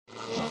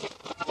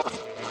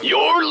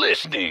You're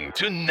listening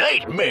to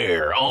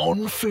Nightmare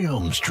on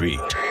Film Street.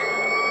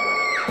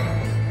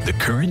 The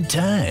current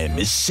time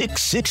is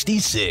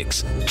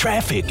 6:66.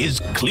 Traffic is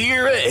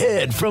clear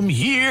ahead from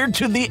here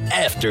to the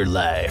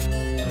afterlife,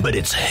 but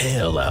it's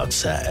hell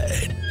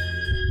outside.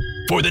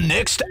 For the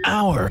next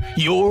hour,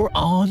 you're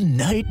on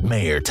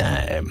Nightmare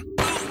time.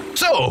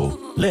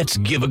 So, let's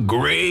give a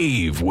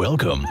grave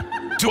welcome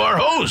to our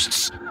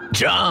hosts,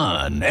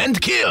 John and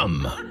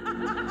Kim.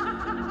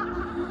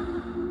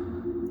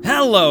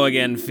 Hello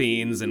again,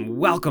 fiends, and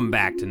welcome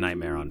back to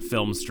Nightmare on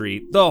Film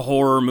Street, the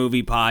horror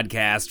movie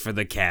podcast for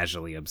the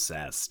casually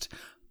obsessed.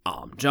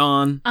 I'm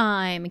John.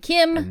 I'm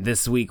Kim. And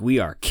this week we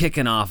are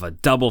kicking off a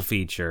double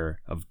feature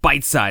of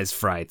bite-sized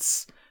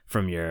frights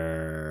from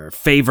your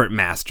favorite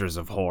masters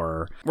of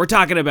horror. We're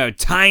talking about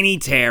tiny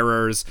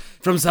terrors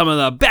from some of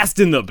the best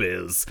in the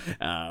biz.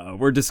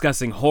 We're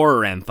discussing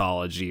horror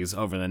anthologies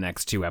over the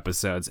next 2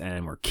 episodes,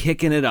 and we're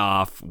kicking it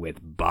off with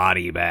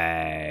Body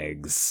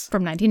Bags.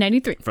 From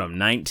 1993. From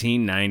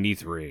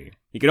 1993.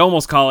 You could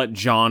almost call it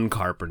John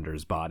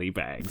Carpenter's Body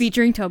Bags.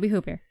 Featuring Toby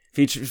Hooper.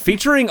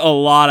 Featuring a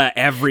lot of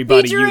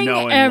everybody Featuring you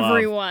know and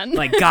everyone. love.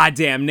 Like,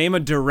 goddamn, name a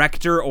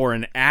director or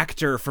an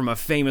actor from a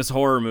famous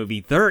horror movie.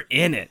 They're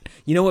in it.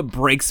 You know what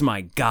breaks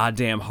my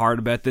goddamn heart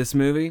about this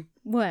movie?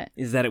 What?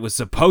 Is that it was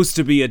supposed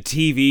to be a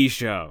TV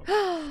show.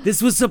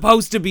 This was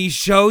supposed to be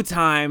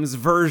Showtime's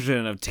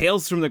version of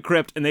Tales from the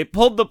Crypt, and they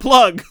pulled the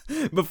plug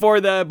before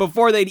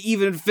they'd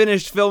even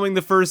finished filming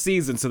the first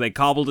season, so they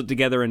cobbled it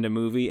together into a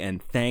movie, and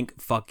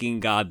thank fucking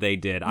God they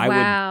did. I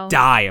would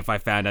die if I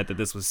found out that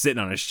this was sitting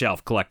on a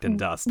shelf collecting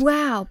dust.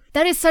 Wow.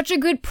 That is such a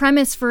good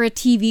premise for a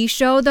TV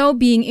show, though,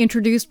 being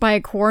introduced by a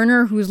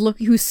coroner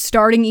who's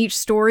starting each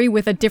story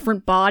with a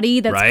different body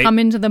that's come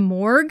into the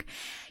morgue.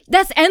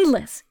 That's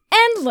endless.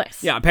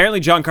 Endless. Yeah,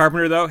 apparently John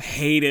Carpenter, though,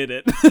 hated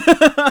it.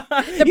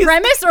 The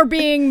premise or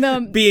being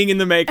in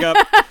the makeup.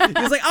 He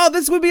was like, oh,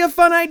 this would be a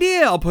fun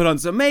idea. I'll put on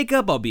some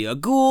makeup. I'll be a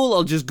ghoul.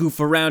 I'll just goof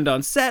around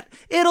on set.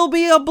 It'll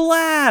be a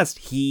blast.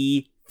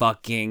 He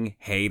fucking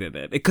hated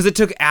it because it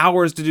took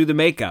hours to do the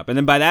makeup. And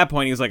then by that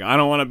point, he was like, I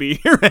don't want to be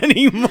here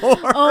anymore.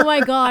 Oh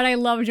my God, I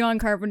love John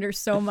Carpenter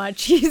so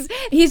much. He's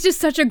just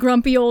such a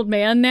grumpy old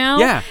man now.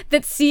 Yeah.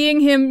 That seeing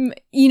him,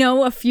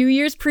 a few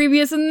years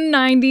previous in the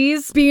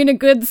 90s, being a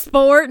good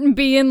sport and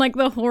being like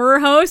the horror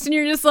host, and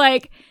you're just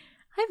like,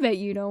 I bet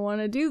you don't want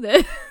to do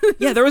this.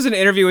 Yeah, there was an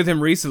interview with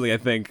him recently, I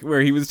think,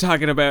 where he was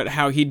talking about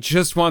how he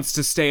just wants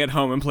to stay at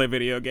home and play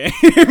video games.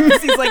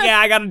 He's like, yeah,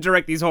 I gotta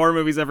direct these horror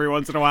movies every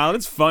once in a while, and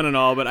it's fun and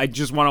all, but I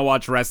just want to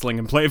watch wrestling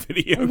and play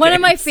video games. One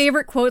of my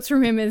favorite quotes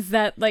from him is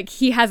that, like,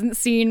 he hasn't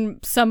seen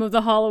some of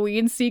the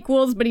Halloween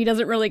sequels, but he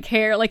doesn't really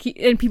care. Like,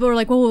 and people are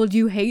like, well, do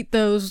you hate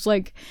those,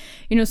 like,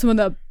 some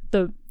of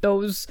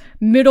those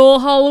middle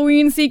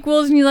Halloween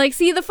sequels? And you're like,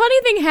 see, the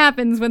funny thing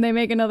happens when they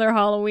make another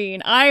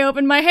Halloween. I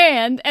open my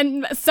hand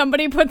and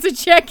somebody puts a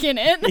check in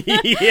it.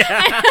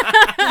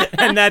 Yeah.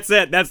 And that's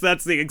it. That's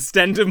the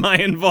extent of my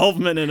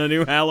involvement in a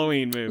new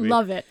Halloween movie.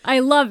 Love it. I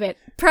love it.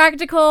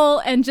 Practical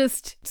and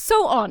just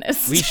so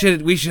honest.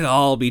 We should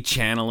all be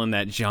channeling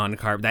that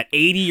that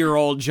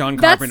 80-year-old John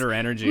Carpenter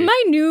energy.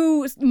 My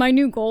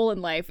new goal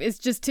in life is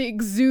just to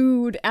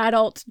exude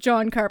adult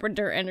John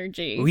Carpenter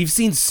energy. We've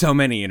seen so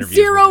many interviews.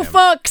 Zero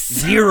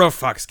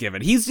fucks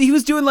given. He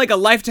was doing like a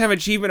Lifetime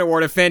Achievement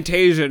Award at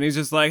Fantasia, and he's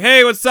just like,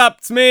 hey, what's up?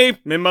 It's me.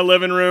 I'm in my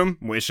living room,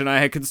 wishing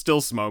I could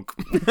still smoke.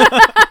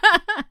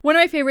 One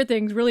of my favorite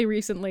things really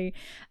recently,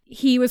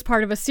 he was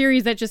part of a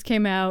series that just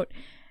came out.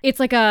 It's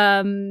like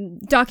a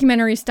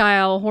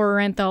documentary-style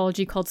horror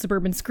anthology called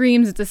Suburban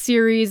Screams. It's a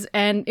series,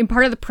 and in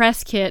part of the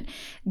press kit,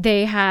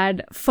 they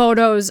had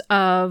photos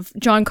of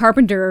John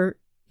Carpenter,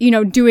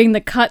 doing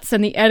the cuts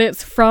and the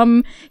edits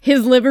from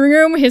his living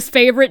room, his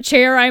favorite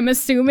chair, I'm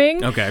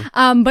assuming. Okay.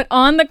 But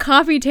on the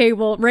coffee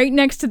table, right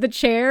next to the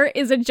chair,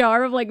 is a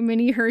jar of, like,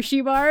 mini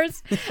Hershey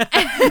bars.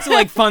 It's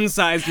like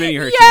fun-sized mini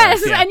Hershey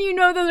bars. Yes, yeah.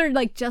 And those are,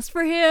 like, just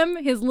for him,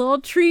 his little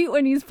treat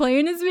when he's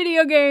playing his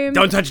video game.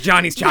 Don't touch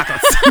Johnny's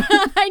chocolates.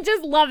 I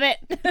just love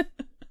it.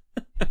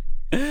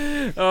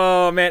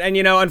 Oh, man. And,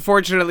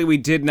 unfortunately, we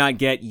did not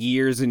get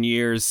years and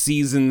years,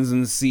 seasons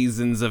and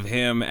seasons of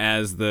him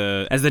as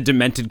the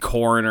demented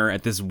coroner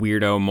at this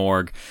weirdo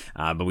morgue.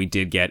 But we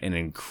did get an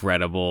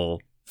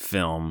incredible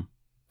film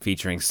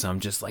featuring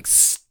some just, like,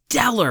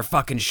 stellar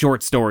fucking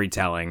short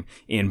storytelling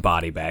in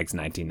Body Bags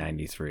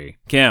 1993.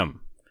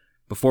 Kim,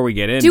 before we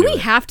get into Do we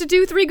have to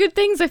do 3 good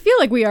things? I feel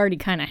like we already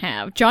kind of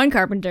have. John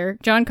Carpenter,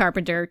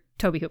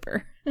 Toby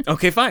Hooper.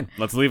 Okay, fine.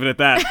 Let's leave it at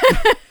that.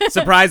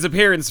 Surprise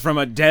appearance from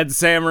a dead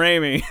Sam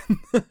Raimi.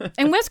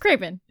 And Wes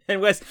Craven.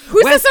 Who's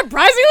a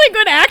surprisingly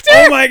good actor.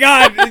 Oh my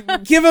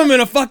God! give him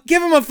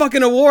a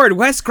fucking award.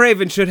 Wes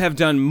Craven should have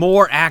done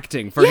more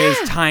acting for his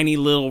tiny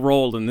little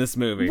role in this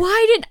movie.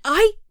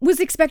 I was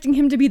expecting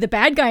him to be the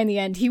bad guy in the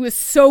end. He was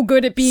so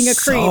good at being a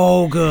creep.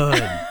 So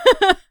good.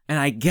 And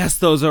I guess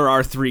those are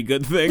our 3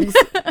 good things.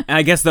 And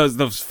I guess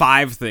those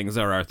 5 things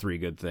are our 3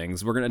 good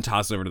things. We're going to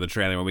toss over to the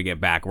trailer. When we get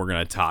back, we're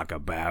going to talk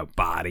about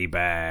Body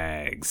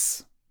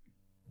Bags.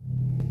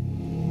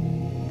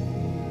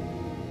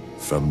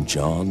 from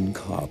John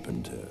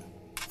Carpenter.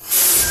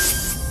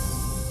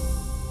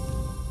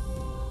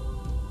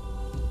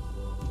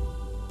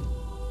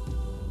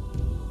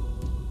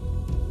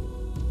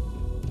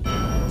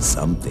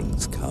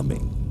 Something's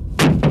coming.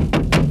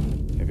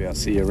 Maybe I'll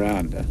see you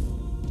around.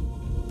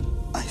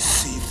 I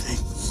see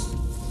things.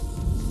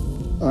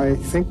 I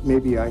think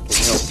maybe I can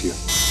help you.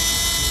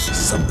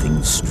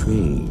 Something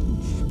strange.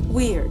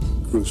 Weird.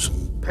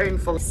 Gruesome.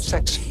 Painful.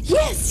 Sexy.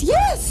 Yes,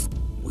 yes!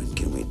 When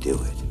can we do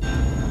it?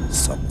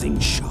 Something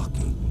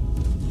shocking.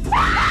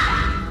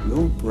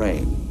 Your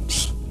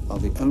brains are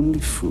the only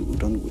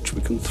food on which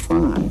we can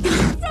thrive.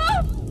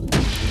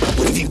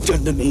 What have you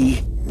done to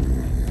me?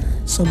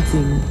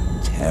 Something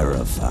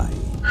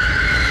terrifying.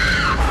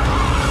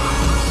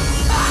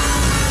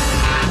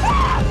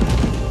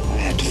 I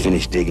have to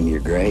finish digging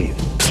your grave.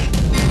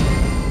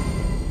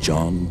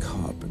 John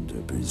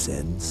Carpenter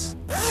presents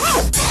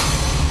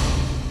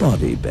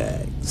Body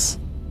Bags.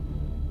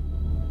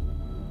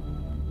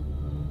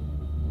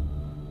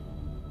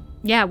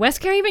 Yeah, Wes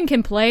Craven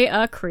can play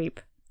a creep.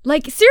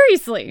 Like,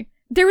 seriously.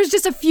 There was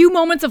just a few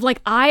moments of, like,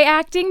 eye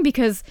acting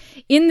because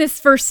in this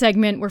first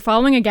segment, we're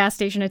following a gas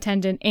station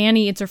attendant,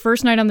 Annie. It's her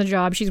first night on the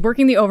job. She's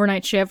working the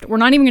overnight shift. We're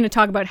not even going to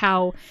talk about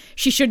how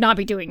she should not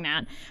be doing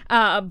that.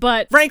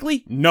 But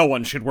Frankly, no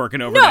one should work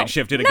an overnight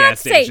shift at a gas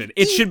station.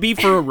 It should be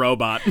for a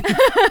robot.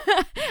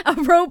 A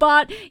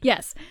robot,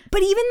 yes.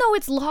 But even though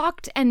it's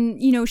locked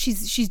and, you know,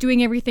 she's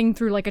doing everything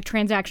through like a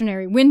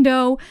transactionary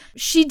window,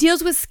 she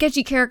deals with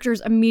sketchy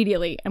characters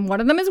immediately. And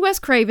one of them is Wes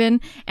Craven,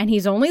 and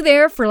he's only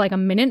there for like a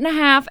minute and a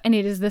half, and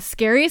it is the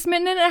scariest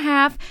minute and a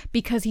half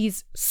because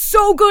he's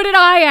so good at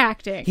eye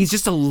acting. He's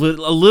just a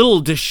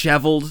little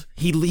disheveled.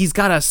 He's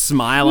got a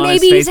smile on Maybe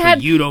his face, he's had,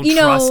 but you don't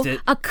trust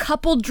it. A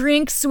couple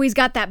drinks, so he's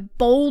got that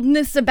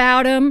boldness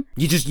about him.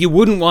 You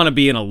wouldn't want to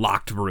be in a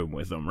locked room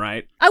with him,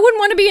 right? I wouldn't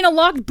want to be in a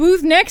locked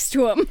booth next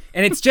to him.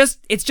 And it's just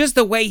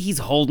the way he's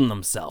holding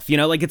himself, you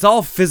know, like it's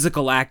all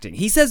physical acting.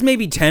 He says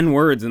maybe 10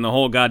 words in the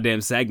whole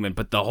goddamn segment,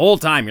 but the whole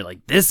time you're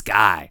like, this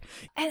guy.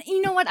 And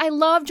you know what? I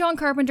love John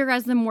Carpenter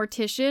as the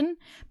mortician,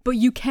 but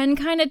you can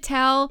kind of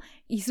tell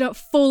he's not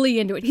fully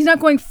into it. He's not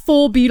going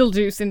full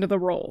Beetlejuice into the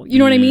role. You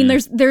know what I mean?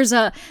 There's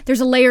a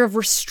layer of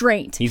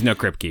restraint. He's no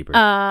crypt keeper.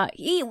 Yeah.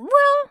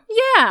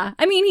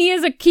 I mean, he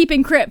is a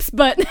keeping crypts,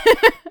 but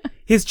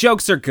his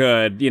jokes are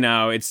good, you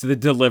know, it's the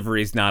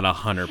delivery's not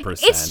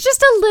 100%. It's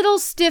just a little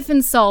stiff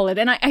and solid,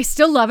 and I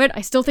still love it.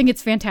 I still think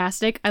it's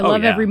fantastic. I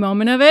love every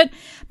moment of it.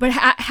 But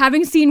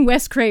having seen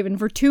Wes Craven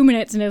for 2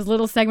 minutes in his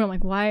little segment, I'm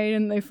like, why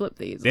didn't they flip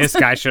these? This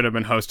guy should have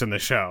been hosting the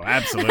show.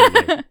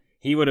 Absolutely.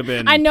 He would have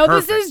been I know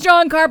perfect. This is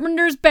John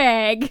Carpenter's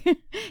bag.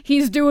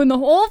 He's doing the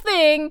whole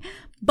thing,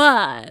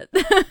 but...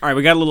 All right,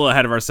 we got a little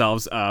ahead of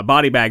ourselves.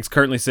 Body Bag's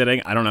currently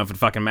sitting, I don't know if it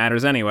fucking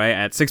matters anyway,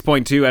 at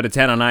 6.2 out of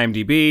 10 on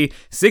IMDb,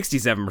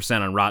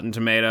 67% on Rotten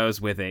Tomatoes,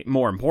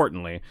 more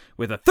importantly,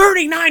 with a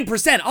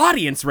 39%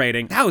 audience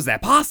rating. How is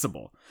that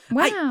possible?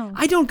 Wow.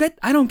 I don't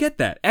get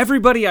that.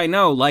 Everybody I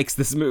know likes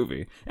this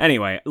movie.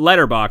 Anyway,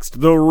 Letterboxd,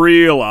 the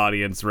real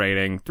audience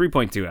rating,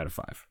 3.2 out of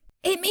 5.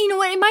 You know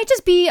what? It might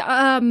just be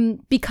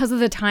because of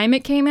the time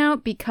it came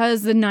out,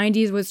 because the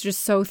 90s was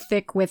just so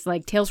thick with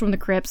like Tales from the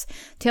Crypts,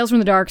 Tales from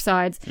the Dark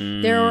Sides.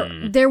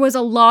 There was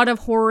a lot of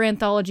horror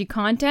anthology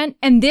content,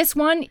 and this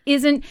one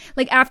isn't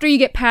like after you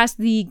get past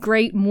the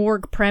great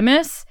morgue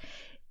premise,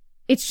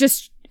 it's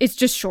just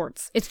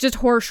shorts. It's just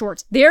horror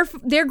shorts. They're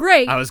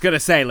great. I was gonna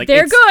say like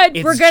they're good.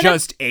 It's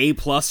just A+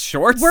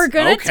 shorts. We're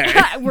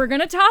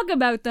gonna talk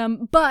about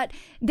them, but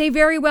they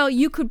very well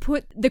you could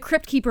put the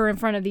Crypt Keeper in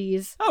front of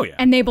these. Oh yeah,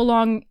 and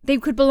they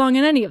could belong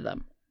in any of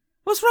them.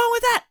 What's wrong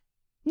with that?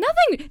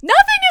 Nothing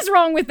is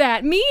wrong with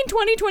that. Me in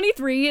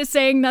 2023 is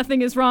saying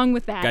nothing is wrong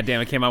with that. God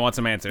damn it, Kim, I want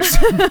some answers.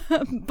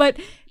 But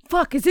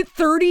fuck, is it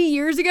 30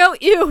 years ago?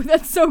 Ew,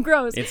 that's so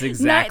gross. It's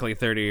exactly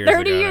 30 years ago.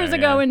 30 years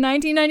ago in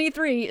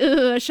 1993.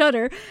 Ugh,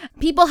 shudder.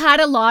 People had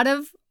a lot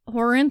of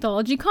horror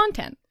anthology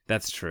content.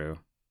 That's true.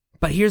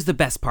 But here's the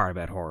best part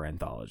about horror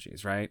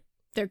anthologies, right?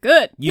 They're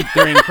good.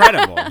 They're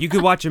incredible. You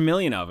could watch a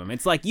million of them.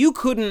 It's like you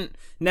couldn't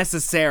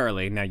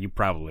necessarily, now you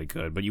probably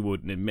could, but you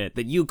wouldn't admit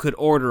that you could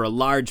order a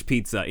large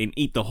pizza and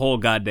eat the whole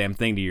goddamn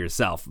thing to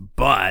yourself.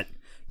 But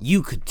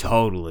you could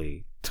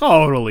totally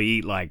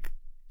eat like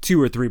 2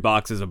 or 3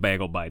 boxes of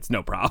Bagel Bites,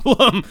 no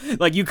problem.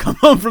 Like you come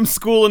home from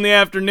school in the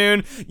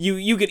afternoon,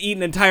 you could eat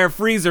an entire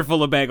freezer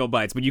full of Bagel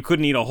Bites, but you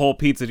couldn't eat a whole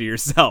pizza to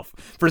yourself.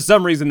 For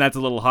some reason, that's a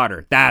little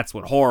harder. That's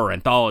what horror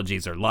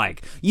anthologies are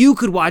like. You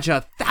could watch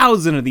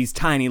 1,000 of these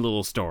tiny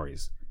little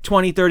stories.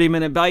 20,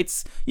 30-minute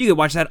bites, you could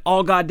watch that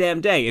all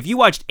goddamn day. If you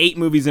watched 8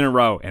 movies in a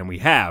row, and we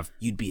have,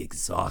 you'd be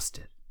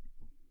exhausted.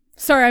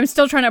 Sorry, I'm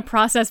still trying to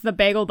process the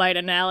Bagel Bite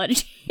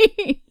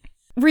analogy.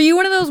 Were you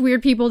one of those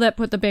weird people that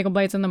put the Bagel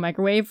Bites in the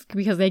microwave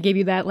because they gave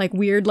you that like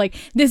weird, like,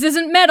 this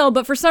isn't metal,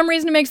 but for some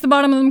reason it makes the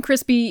bottom of them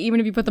crispy even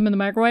if you put them in the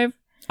microwave?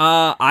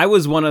 I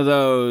was one of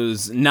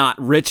those not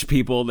rich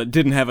people that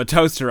didn't have a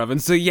toaster oven,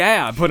 so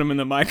yeah, I put them in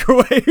the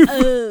microwave.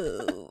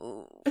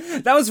 Oh.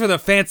 That was for the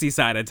fancy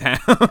side of town.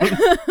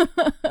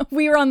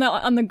 We were on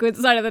the good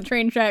side of the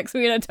train tracks.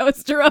 We had a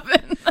toaster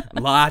oven.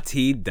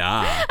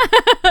 La-ti-da.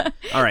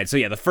 All right, so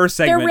yeah, the first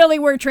segment. There really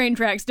were train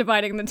tracks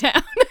dividing the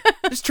town.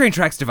 There's train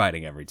tracks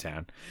dividing every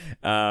town.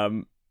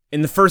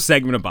 In the first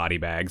segment of Body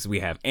Bags, we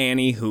have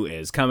Annie, who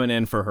is coming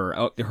in for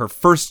her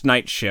first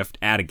night shift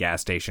at a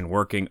gas station,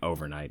 working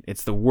overnight.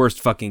 It's the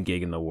worst fucking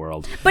gig in the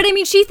world. But I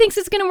mean, she thinks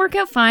it's going to work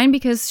out fine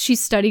because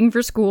she's studying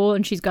for school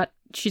and she's got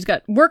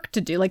work to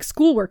do, like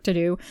schoolwork to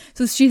do.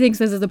 So she thinks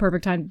this is the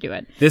perfect time to do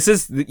it. This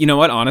is, you know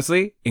what,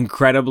 honestly,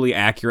 incredibly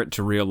accurate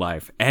to real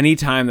life.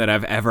 Anytime that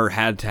I've ever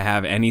had to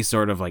have any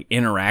sort of like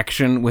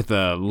interaction with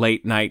a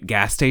late night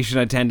gas station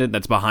attendant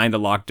that's behind a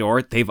locked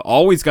door, they've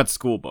always got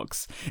school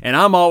books. And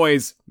I'm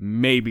always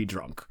maybe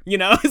drunk, you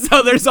know?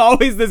 So there's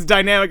always this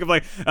dynamic of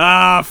like,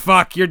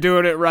 fuck, you're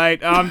doing it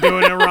right. I'm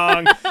doing it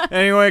wrong.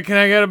 Anyway, can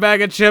I get a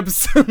bag of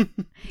chips?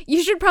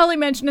 You should probably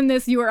mention in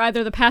this you are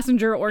either the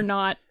passenger or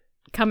not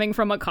coming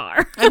from a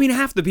car. I mean,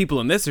 half the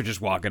people in this are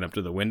just walking up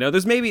to the window.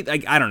 There's maybe,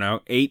 like, I don't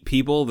know, 8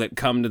 people that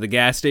come to the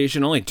gas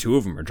station. Only 2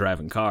 of them are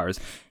driving cars.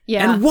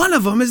 Yeah. And one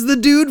of them is the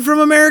dude from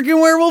American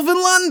Werewolf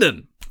in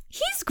London.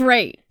 He's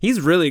great. He's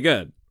really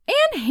good.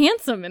 And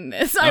handsome in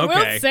this, I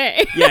will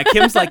say. Yeah,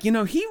 Kim's like, he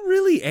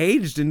really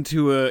aged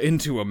into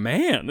a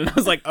man. And I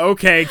was like,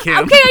 okay,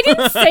 Kim. Okay, I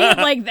didn't say it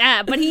like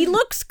that, but he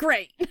looks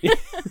great.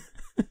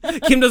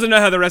 Kim doesn't know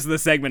how the rest of the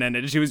segment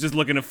ended. She was just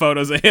looking at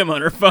photos of him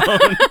on her phone.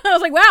 I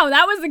was like, wow,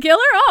 that was the killer?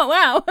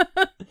 Oh,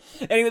 wow.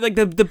 Anyway, like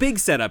the big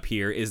setup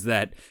here is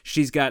that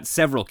she's got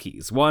several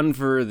keys. One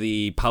for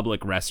the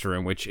public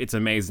restroom, which it's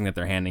amazing that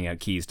they're handing out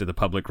keys to the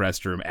public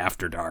restroom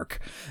after dark.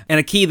 And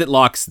a key that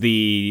locks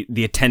the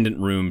attendant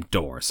room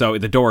door. So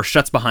the door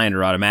shuts behind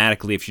her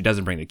automatically. If she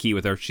doesn't bring the key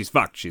with her, she's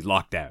fucked. She's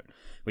locked out,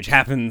 which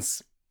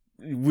happens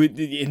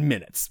in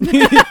minutes.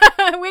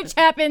 Which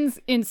happens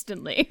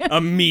instantly.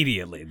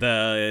 Immediately.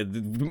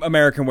 The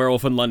American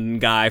Werewolf in London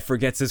guy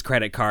forgets his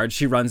credit card.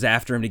 She runs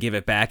after him to give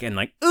it back and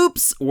like,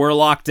 oops, we're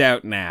locked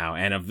out now.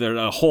 And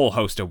a whole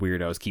host of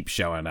weirdos keep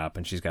showing up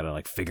and she's got to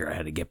like figure out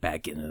how to get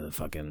back into the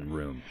fucking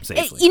room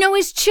safely. You know,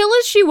 as chill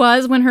as she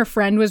was when her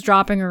friend was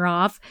dropping her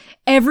off,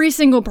 every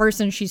single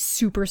person she's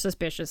super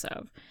suspicious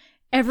of.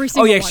 Every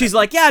single one. Oh, yeah, she's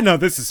like, yeah, no,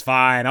 this is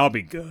fine. I'll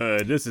be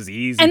good. This is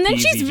easy. And then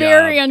she's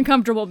very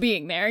uncomfortable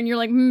being there. And you're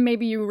like,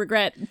 maybe you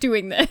regret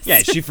doing this. Yeah,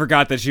 she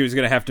forgot that she was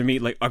going to have to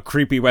meet like a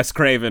creepy Wes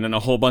Craven and a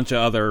whole bunch of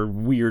other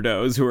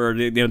weirdos who are,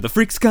 the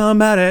freaks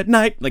come out at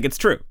night. Like, it's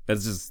true.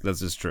 That's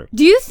just true.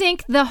 Do you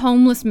think the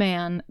homeless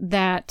man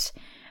that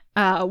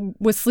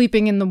was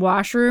sleeping in the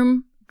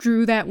washroom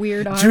drew that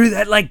weird art? Drew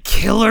that, like,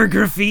 killer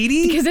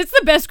graffiti? Because it's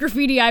the best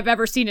graffiti I've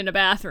ever seen in a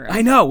bathroom.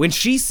 I know. When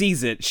she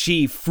sees it,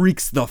 she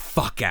freaks the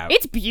fuck out.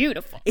 It's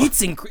beautiful.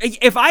 It's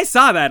if I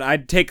saw that,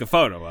 I'd take a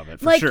photo of it,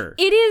 for sure.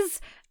 It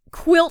is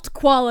quilt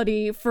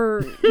quality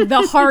for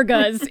the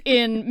Hargas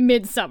in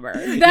Midsummer.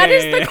 That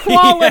is the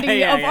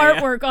quality of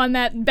artwork on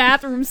that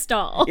bathroom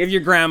stall. If your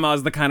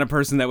grandma's the kind of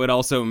person that would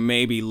also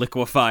maybe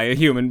liquefy a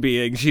human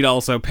being, she'd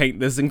also paint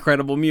this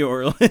incredible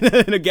mural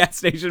in a gas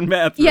station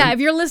bathroom. Yeah, if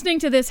you're listening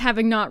to this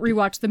having not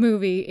rewatched the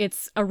movie,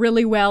 it's a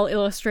really well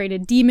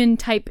illustrated demon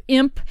type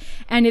imp,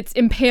 and it's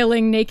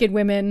impaling naked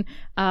women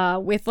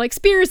with like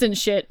spears and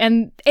shit,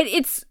 and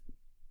it's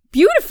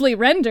beautifully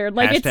rendered.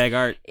 Like Hashtag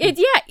art. It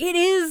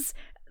is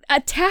a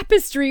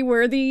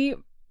tapestry-worthy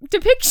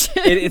depiction.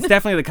 It's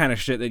definitely the kind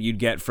of shit that you'd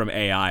get from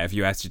AI if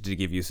you asked it to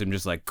give you some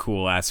just like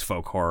cool-ass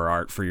folk horror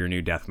art for your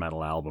new death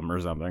metal album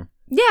or something.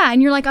 Yeah,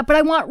 and you're like, but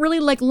I want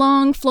really like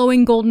long,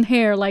 flowing golden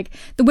hair. Like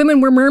the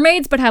women were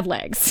mermaids but have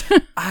legs.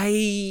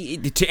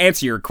 To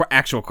answer your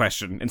actual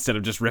question, instead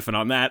of just riffing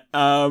on that,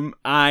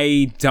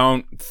 I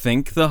don't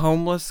think the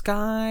homeless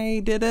guy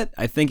did it.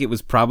 I think it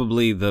was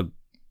probably the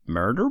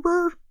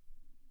murderer.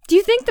 Do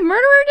you think the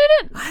murderer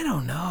did it? I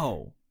don't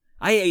know.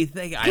 I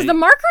think because the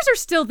markers are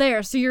still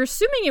there, so you're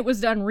assuming it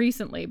was done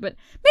recently. But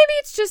maybe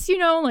it's just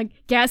like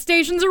gas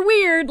stations are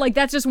weird. Like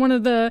that's just one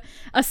of the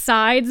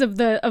asides of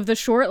the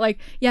short. Like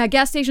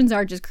gas stations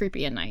are just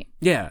creepy at night.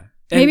 Yeah.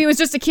 Maybe it was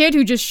just a kid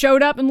who just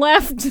showed up and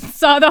left,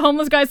 saw the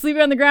homeless guy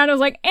sleeping on the ground, and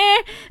was like,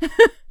 eh.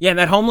 Yeah, and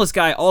that homeless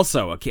guy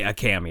also a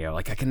cameo.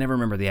 Like I can never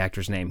remember the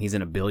actor's name. He's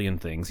in a billion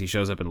things. He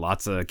shows up in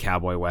lots of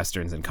cowboy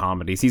westerns and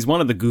comedies. He's one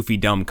of the goofy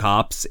dumb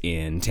cops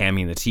in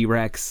Tammy and the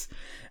T-Rex.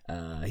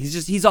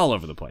 He's all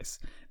over the place.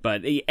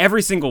 But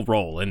every single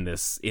role in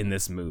this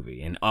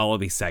movie, in all of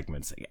these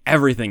segments,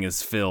 everything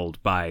is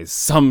filled by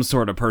some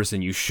sort of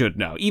person you should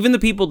know. Even the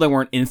people that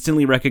weren't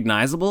instantly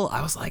recognizable,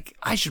 I was like,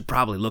 I should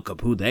probably look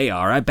up who they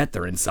are. I bet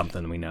they're in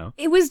something we know.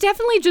 It was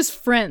definitely just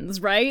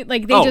friends, right?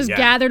 Like they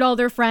gathered all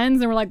their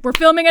friends and were like, we're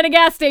filming at a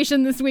gas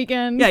station this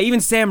weekend. Yeah,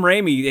 even Sam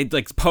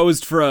Raimi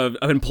posed for an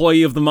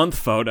Employee of the Month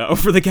photo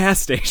for the gas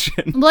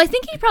station. Well, I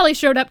think he probably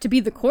showed up to be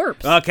the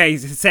corpse. Okay,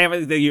 Sam,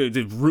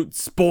 the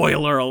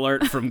spoiler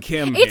alert from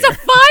Kim. It's here. a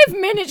fun 5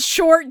 minutes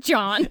short,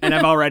 John. And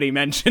I've already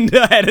mentioned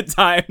ahead of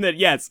time that,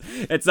 yes,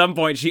 at some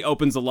point she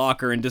opens a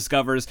locker and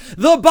discovers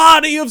the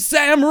body of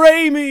Sam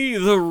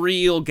Raimi, the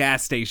real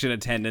gas station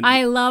attendant.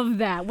 I love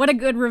that. What a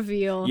good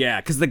reveal.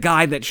 Yeah, because the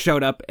guy that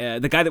showed up,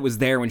 the guy that was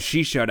there when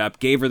she showed up,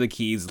 gave her the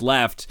keys,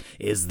 left,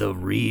 is the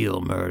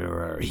real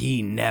murderer.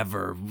 He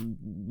never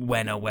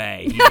went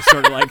away. He just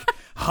sort of like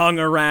hung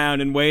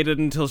around and waited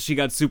until she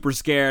got super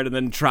scared and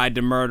then tried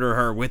to murder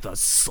her with a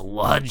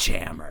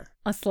sledgehammer.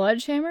 A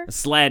sledgehammer? A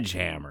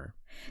sledgehammer.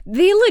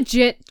 They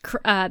legit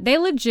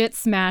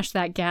smashed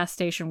that gas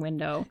station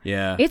window.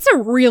 Yeah. It's a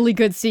really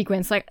good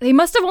sequence. Like, they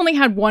must have only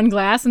had one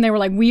glass, and they were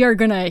like, we are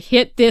gonna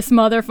hit this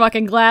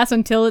motherfucking glass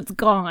until it's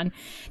gone.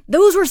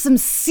 Those were some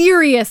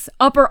serious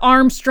upper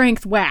arm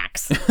strength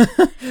whacks.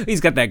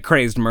 He's got that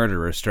crazed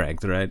murderer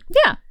strength, right?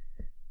 Yeah.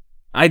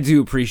 I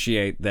do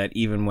appreciate that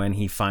even when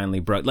he finally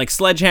broke, like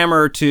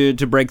sledgehammer to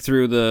break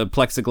through the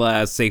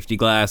plexiglass safety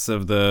glass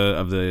of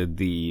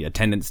the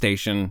attendant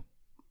station.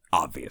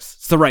 Obvious.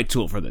 It's the right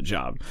tool for the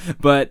job.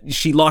 But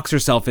she locks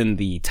herself in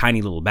the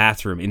tiny little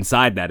bathroom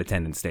inside that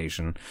attendant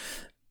station.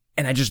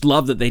 And I just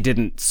love that they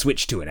didn't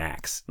switch to an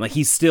axe. Like,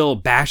 he's still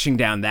bashing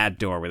down that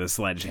door with a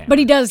sledgehammer. But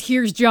he does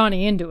hears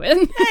Johnny into it.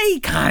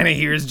 He kind of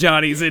hears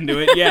Johnny's into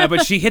it, yeah.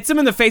 But she hits him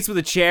in the face with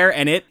a chair,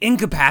 and it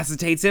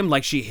incapacitates him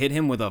like she hit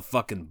him with a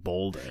fucking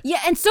boulder. Yeah,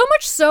 and so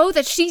much so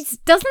that she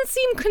doesn't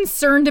seem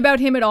concerned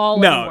about him at all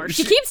No, anymore.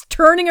 She keeps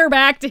turning her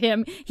back to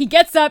him. He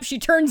gets up, she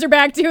turns her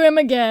back to him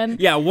again.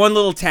 Yeah, one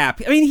little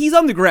tap. I mean, he's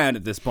on the ground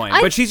at this point,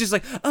 but she's just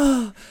like,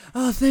 oh,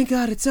 thank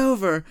God it's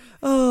over.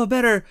 Oh,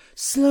 better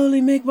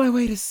slowly make my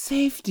way to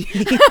safety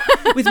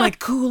with my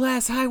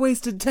cool-ass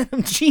high-waisted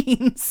denim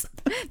jeans.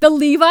 The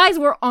Levi's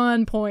were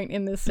on point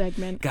in this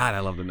segment. God, I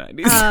love the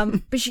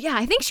 90s. But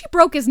I think she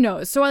broke his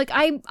nose. So, like,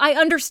 I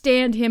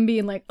understand him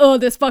being like, oh,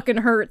 this fucking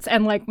hurts,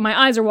 and, like,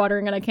 my eyes are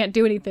watering and I can't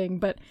do anything,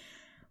 but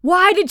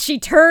why did she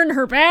turn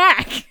her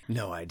back?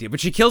 No idea,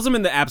 but she kills him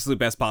in the absolute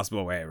best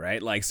possible way,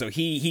 right? Like, so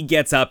he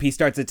gets up, he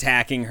starts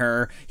attacking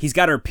her, he's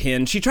got her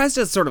pinned. She tries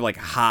to sort of like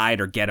hide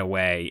or get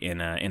away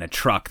in a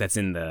truck that's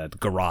in the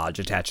garage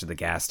attached to the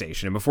gas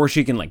station. And before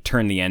she can like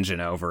turn the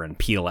engine over and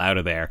peel out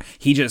of there,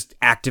 he just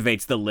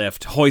activates the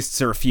lift, hoists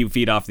her a few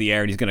feet off the air,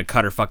 and he's gonna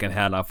cut her fucking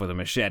head off with a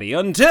machete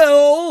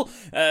until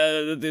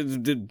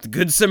the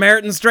Good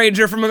Samaritan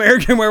stranger from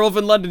American Werewolf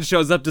in London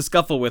shows up to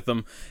scuffle with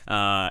him,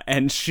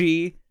 and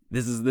she.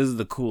 This is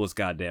the coolest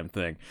goddamn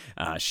thing.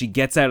 She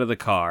gets out of the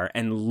car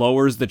and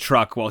lowers the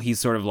truck while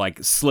he's sort of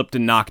like slipped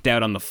and knocked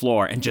out on the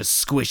floor and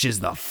just squishes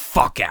the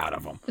fuck out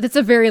of him. That's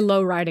a very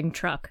low riding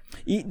truck.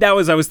 I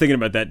was thinking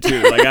about that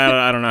too. Like,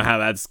 I don't know how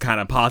that's kind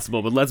of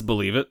possible, but let's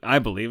believe it. I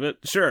believe it.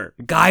 Sure.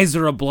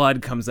 Geyser of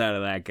blood comes out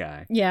of that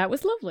guy. Yeah, it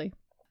was lovely.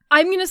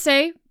 I'm going to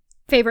say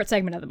favorite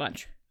segment of the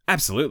bunch.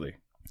 Absolutely.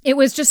 It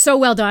was just so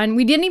well done.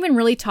 We didn't even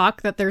really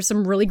talk that there's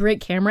some really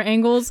great camera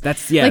angles.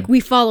 Yeah. Like,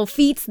 we follow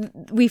feet.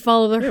 We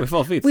follow we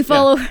follow feet. We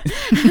follow.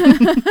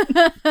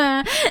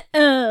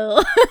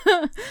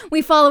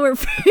 We follow her.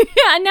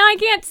 Now I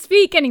can't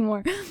speak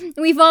anymore.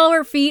 We follow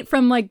her feet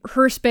from like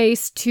her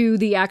space to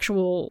the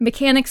actual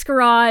mechanic's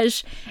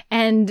garage,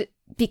 and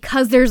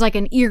because there's like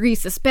an eerie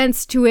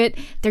suspense to it,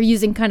 they're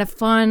using kind of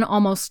fun,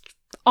 almost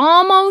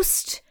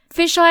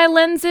fisheye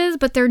lenses,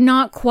 but they're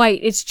not quite.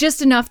 It's just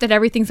enough that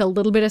everything's a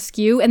little bit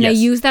askew, and yes. They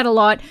use that a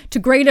lot to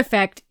great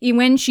effect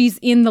when she's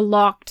in the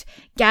locked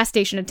gas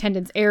station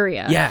attendant's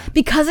area. Yeah.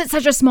 Because it's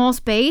such a small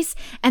space,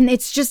 and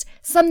it's just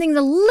something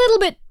a little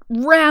bit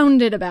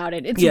rounded about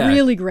it. It's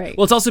really great.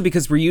 Well, it's also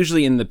because we're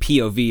usually in the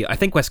POV, I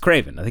think we're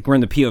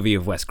in the POV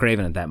of Wes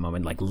Craven at that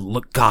moment, like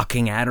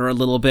gawking at her a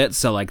little bit.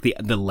 So like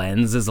the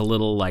lens is a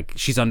little like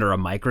she's under a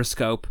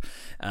microscope.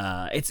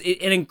 It's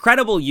an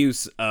incredible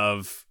use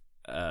of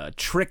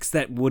tricks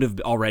that would have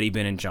already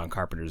been in John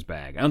Carpenter's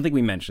bag. I don't think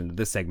we mentioned that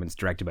this segment's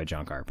directed by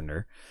John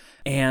Carpenter.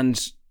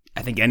 And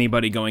I think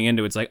anybody going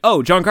into it's like,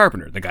 oh, John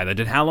Carpenter, the guy that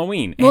did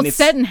Halloween. Well, and it's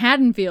set in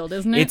Haddonfield,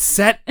 isn't it? It's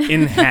set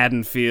in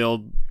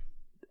Haddonfield.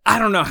 I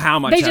don't know how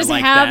much they just I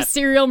like have that.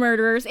 serial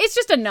murderers. It's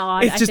just a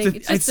nod. It's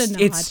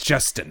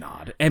just a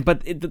nod.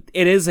 But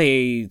it is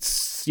a,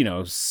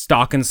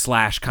 stalk and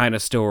slash kind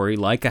of story,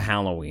 like a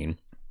Halloween.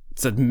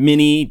 It's a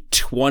mini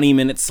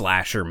 20-minute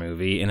slasher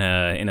movie in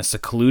a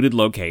secluded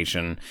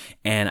location,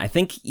 and I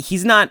think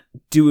he's not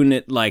doing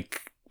it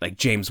like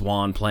James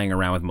Wan playing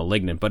around with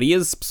Malignant, but he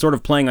is sort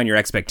of playing on your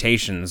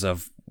expectations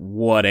of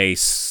what a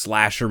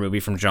slasher movie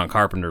from John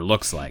Carpenter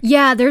looks like.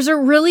 Yeah, there's a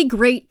really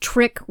great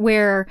trick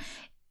where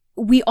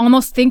we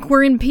almost think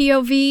we're in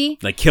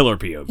POV. Like killer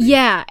POV.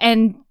 Yeah,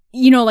 and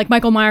like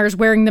Michael Myers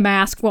wearing the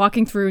mask,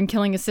 walking through and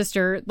killing his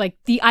sister, like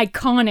the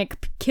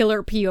iconic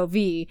killer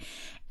POV.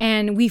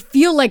 And we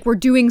feel like we're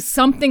doing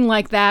something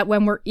like that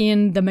when we're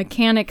in the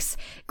mechanic's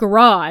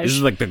garage. This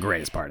is like the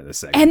greatest part of this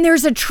segment. And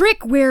there's a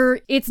trick where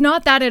it's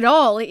not that at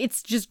all.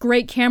 It's just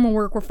great camera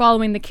work. We're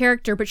following the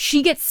character, but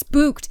she gets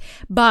spooked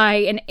by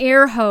an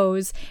air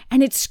hose,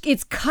 and it's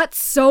cut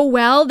so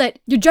well that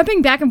you're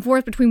jumping back and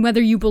forth between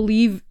whether you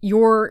believe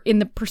you're in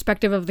the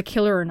perspective of the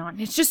killer or not.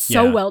 It's just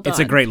so well done. It's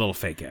a great little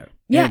fake out.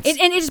 Yeah,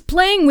 and it's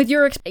playing with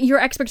your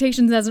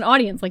expectations as an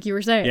audience, like you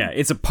were saying. Yeah,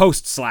 it's a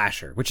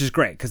post-slasher, which is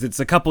great, because it's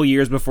a couple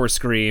years before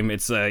Scream.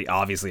 It's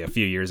obviously a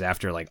few years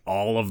after, like,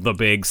 all of the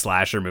big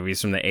slasher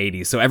movies from the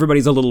 80s, so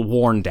everybody's a little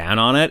worn down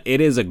on it.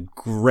 It is a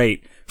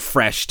great,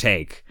 fresh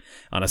take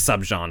on a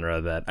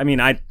subgenre that, I mean,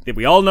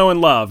 we all know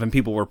and love, and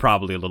people were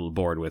probably a little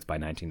bored with by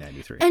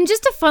 1993. And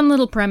just a fun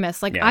little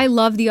premise. Like, Yeah. I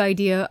love the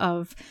idea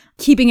of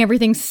keeping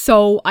everything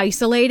so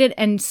isolated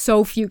and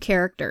so few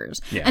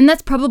characters. Yeah. And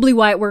that's probably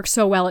why it works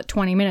so well at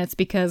 20 minutes,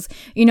 because,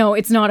 you know,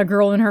 it's not a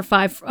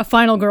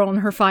final girl and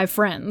her 5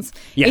 friends.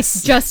 Yes.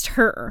 It's just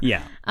her.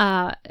 Yeah.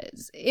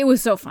 It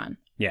was so fun.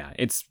 Yeah,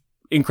 it's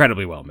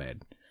incredibly well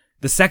made.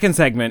 The second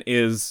segment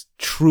is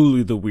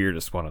truly the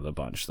weirdest one of the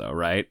bunch, though,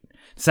 right?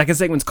 Second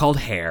segment's called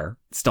Hair.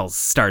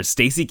 Stars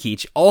Stacy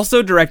Keach,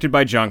 also directed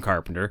by John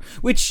Carpenter,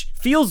 which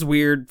feels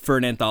weird for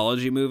an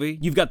anthology movie.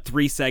 You've got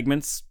 3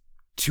 segments.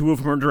 2 of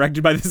them are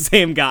directed by the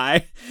same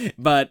guy.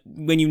 But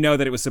when you know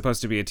that it was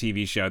supposed to be a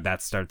TV show,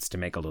 that starts to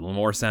make a little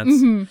more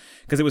sense.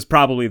 Because it was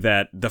probably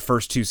that the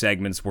first 2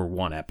 segments were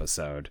 1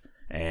 episode.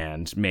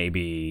 And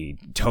maybe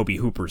Toby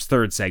Hooper's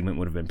 3rd segment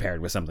would have been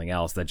paired with something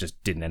else that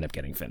just didn't end up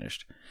getting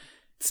finished.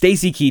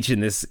 Stacy Keach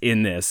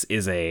in this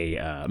is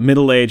a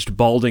middle-aged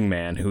balding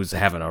man who's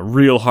having a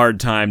real hard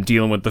time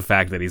dealing with the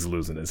fact that he's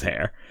losing his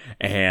hair.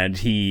 And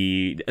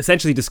he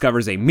essentially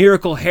discovers a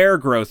miracle hair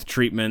growth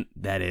treatment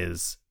that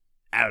is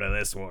out of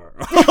this world.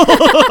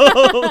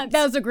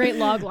 That was a great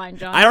log line,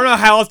 John. I don't know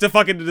how else to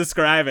fucking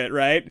describe it,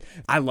 right?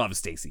 I love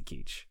Stacy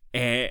Keach.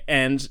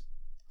 And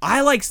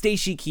I like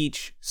Stacy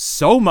Keach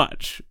so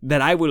much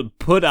that I would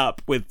put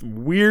up with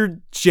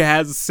weird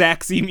jazz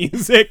saxy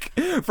music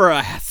for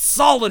a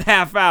solid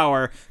half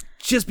hour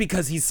just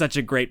because he's such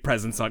a great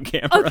presence on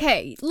camera.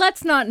 Okay,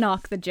 let's not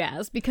knock the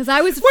jazz, because I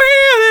was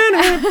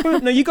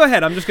No, you go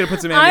ahead. I'm just going to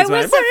put some I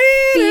ambience was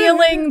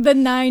feeling the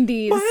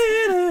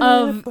 90s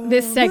of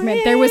this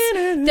segment.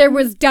 There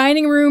was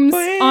dining rooms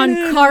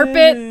on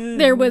carpet,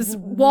 there was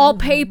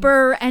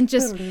wallpaper, and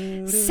just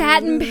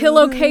satin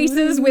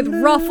pillowcases with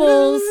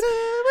ruffles.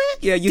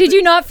 Yeah, Did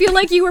you not feel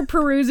like you were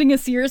perusing a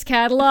Sears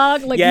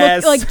catalog? Like,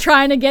 Yes. like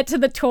trying to get to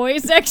the toy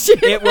section?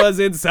 It was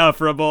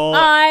insufferable.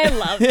 I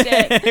loved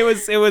it.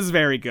 It was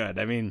very good.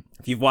 I mean,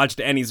 if you've watched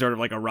any sort of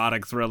like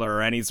erotic thriller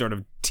or any sort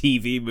of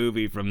TV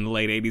movie from the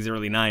late 80s,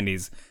 early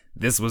 90s,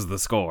 this was the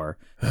score.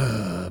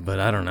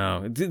 But I don't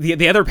know.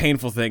 The other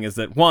painful thing is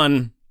that,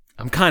 one,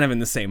 I'm kind of in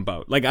the same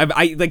boat. Like,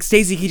 I like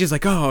Stacy Keach is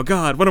like, oh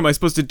God, what am I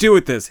supposed to do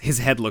with this? His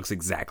head looks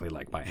exactly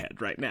like my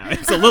head right now.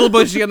 It's a little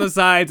bushy on the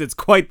sides, it's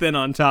quite thin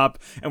on top,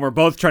 and we're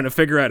both trying to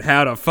figure out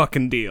how to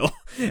fucking deal.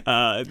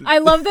 I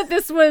love that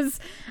this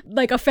was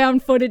like a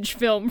found footage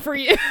film for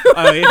you.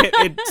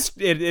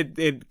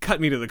 It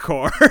cut me to the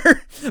core.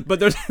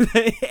 But there's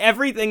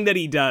everything that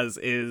he does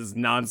is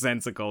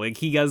nonsensical. Like,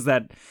 he does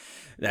that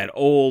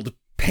old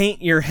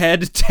paint your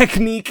head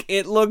technique.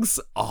 It looks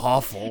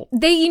awful.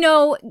 They, you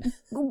know,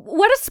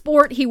 what a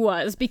sport he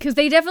was, because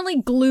they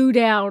definitely glue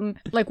down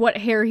like what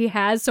hair he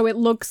has, so it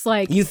looks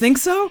like, You think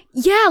so?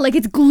 yeah, like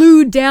it's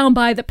glued down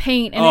by the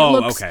paint, and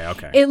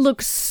okay. it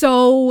looks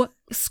so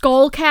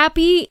skull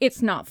cappy.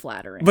 It's not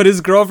flattering. But his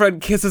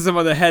girlfriend kisses him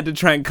on the head to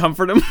try and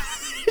comfort him.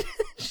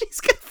 She's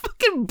got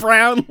fucking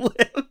brown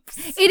lips.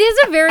 It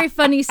is a very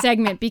funny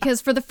segment,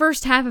 because for the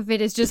first half of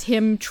it is just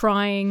him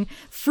trying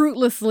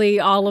fruitlessly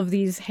all of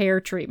these hair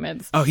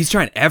treatments. Oh, he's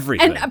trying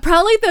everything. And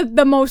probably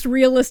the most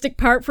realistic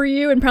part for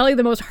you, and probably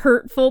the most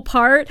hurtful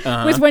part,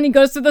 was when he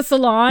goes to the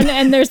salon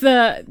and there's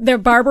their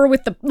barber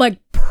with the like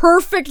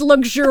perfect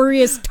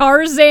luxurious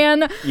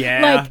Tarzan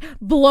like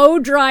blow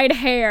dried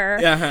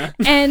hair,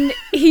 and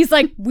he's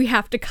like, we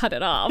have to cut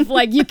it off.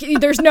 Like,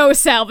 there's no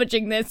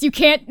salvaging this. You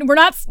can't. We're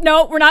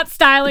not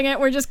styling it.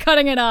 We're just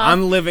cutting it off.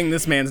 I'm living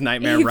this man's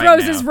nightmare right now.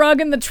 He throws his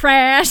rug in the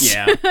trash.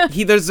 Yeah.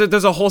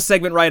 There's a whole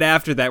segment right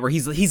after that where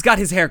he's got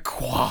his hair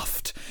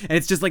coiffed, and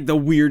it's just like the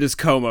weirdest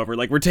comb over.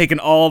 Like, we're taking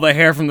all the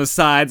hair from the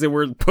sides and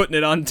we're putting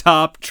it on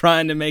top,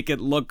 trying to make it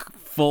look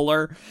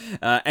fuller,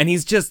 and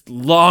he's just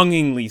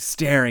longingly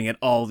staring at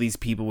all these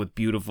people with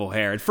beautiful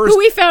hair. At first, who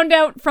we found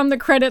out from the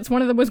credits,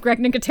 one of them was Greg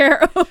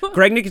Nicotero.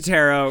 Greg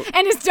Nicotero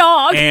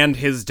and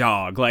his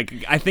dog.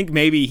 Like, I think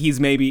maybe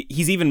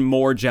he's even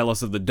more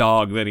jealous of the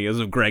dog than he is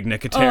of Greg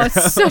Nicotero.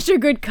 Oh, such a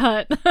good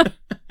cut.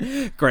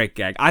 Great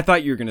gag. I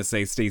thought you were gonna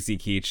say Stacy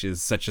Keach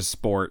is such a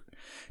sport,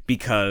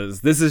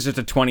 because this is just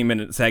a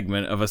 20-minute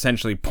segment of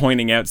essentially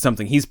pointing out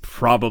something he's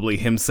probably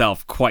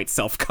himself quite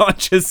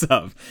self-conscious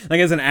of.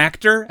 Like, as an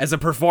actor, as a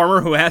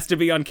performer who has to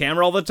be on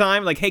camera all the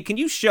time, like, hey, can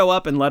you show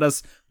up and let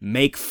us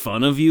make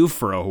fun of you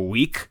for a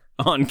week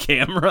on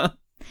camera?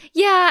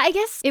 Yeah, I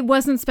guess it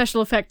wasn't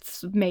special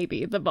effects,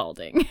 maybe, the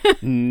balding.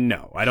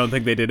 No, I don't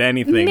think they did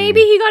anything. Maybe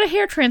he got a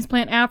hair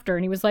transplant after,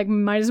 and he was like,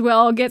 might as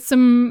well get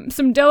some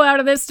dough out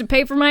of this to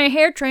pay for my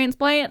hair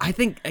transplant. I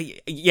think,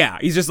 yeah,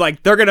 he's just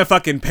like, they're gonna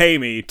fucking pay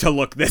me to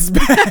look this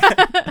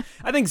bad.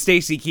 I think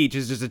Stacy Keach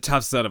is just a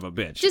tough son of a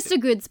bitch. Just a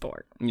good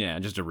sport. Yeah,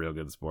 just a real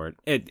good sport.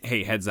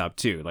 Hey, heads up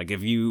too. Like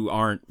if you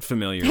aren't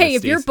familiar Hey,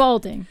 with if you're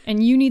balding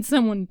and you need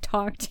someone to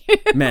talk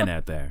to. men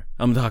out there,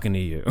 I'm talking to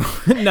you.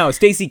 No,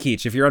 Stacy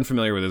Keach, if you're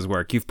unfamiliar with his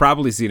work, you've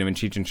probably seen him in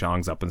Cheech and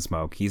Chong's Up in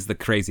Smoke. He's the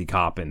crazy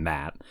cop in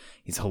that.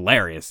 He's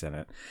hilarious in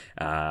it.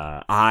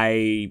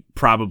 I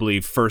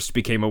probably first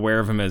became aware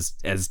of him as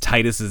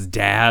Titus's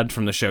dad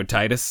from the show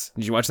Titus.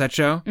 Did you watch that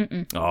show?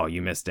 Mm-mm. Oh,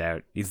 you missed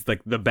out. He's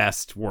like the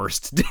best,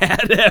 worst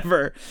dad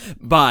ever.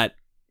 But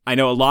I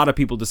know a lot of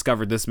people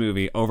discovered this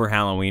movie over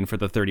Halloween for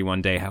the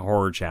 31-day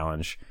horror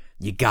challenge.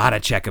 You gotta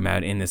check him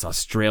out in this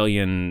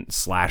Australian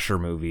slasher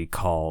movie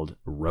called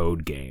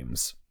Road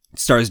Games. It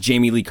stars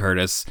Jamie Lee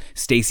Curtis.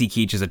 Stacy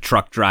Keach is a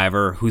truck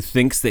driver who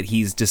thinks that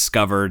he's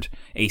discovered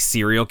a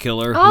serial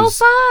killer who's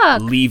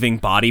leaving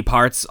body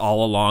parts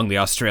all along the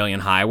Australian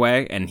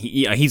highway, and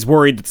he's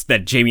worried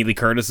that Jamie Lee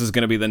Curtis is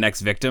going to be the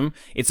next victim.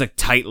 It's a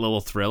tight little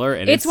thriller,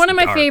 and it's one of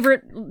my dark.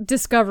 favorite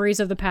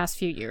discoveries of the past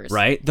few years.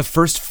 Right? The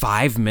first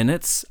 5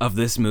 minutes of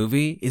this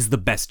movie is the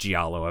best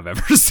giallo I've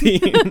ever seen.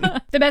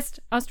 The best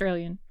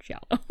Australian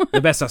giallo.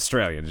 The best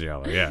Australian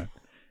giallo, yeah.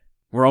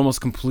 We're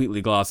almost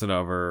completely glossing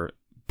over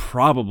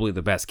probably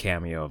the best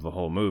cameo of the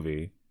whole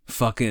movie.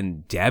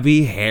 Fucking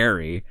Debbie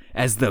Harry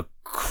as the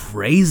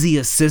crazy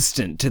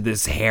assistant to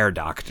this hair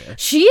doctor.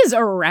 She is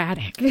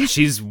erratic.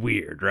 She's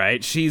weird,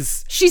 right?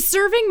 She's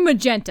serving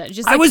magenta.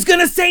 Just I was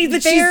gonna say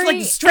that she's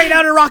like straight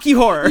out of Rocky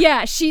Horror.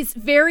 Yeah, she's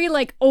very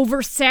like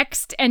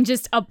oversexed and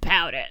just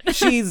about it.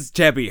 She's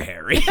Debbie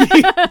Harry.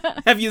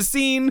 Have you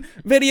seen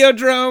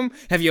Videodrome?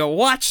 Have you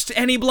watched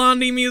any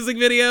Blondie music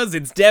videos?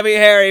 It's Debbie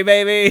Harry,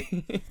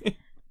 baby.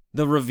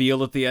 The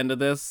reveal at the end of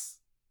this,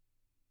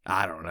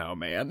 I don't know,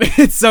 man.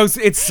 It's so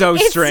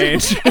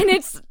strange.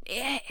 And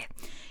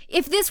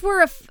if this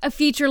were a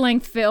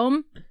feature-length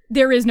film,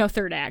 there is no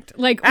third act.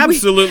 Like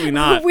absolutely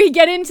not. We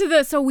get into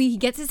he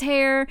gets his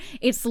hair.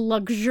 It's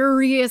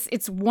luxurious.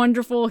 It's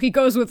wonderful. He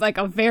goes with like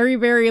a very,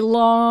 very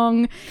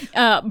long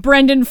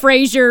Brendan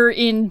Fraser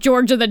in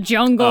George of the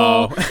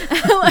Jungle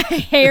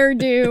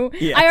hairdo.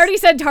 Yes. I already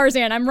said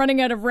Tarzan. I'm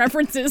running out of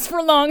references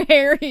for long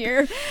hair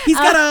here. He's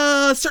got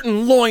a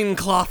certain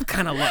loincloth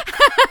kind of look.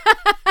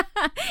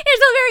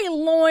 It's a very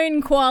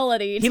loin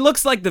quality. He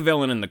looks like the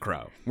villain in The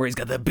Crow, where he's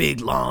got the big,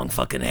 long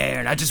fucking hair,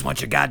 and I just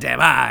want your goddamn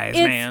eyes,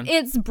 man.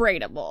 It's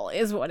braidable,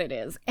 is what it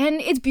is.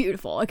 And it's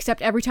beautiful,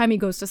 except every time he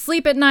goes to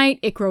sleep at night,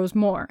 it grows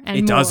more and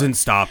more. It doesn't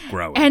stop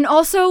growing. And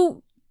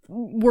also,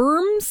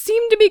 worms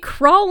seem to be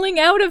crawling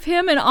out of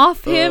him and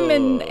off him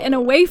and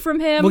away from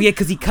him. Well, yeah,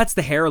 because he cuts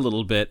the hair a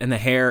little bit, and the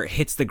hair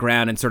hits the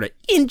ground and sort of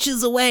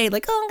inches away,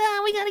 like, oh,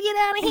 God, we gotta get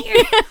out of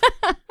here.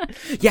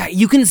 Yeah,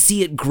 you can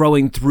see it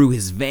growing through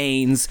his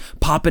veins,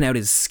 popping out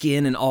his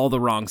skin in all the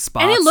wrong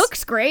spots. And it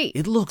looks great.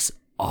 It looks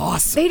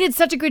awesome. They did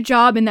such a good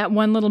job in that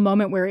one little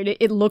moment where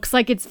it looks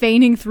like it's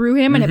veining through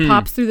him and it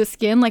pops through the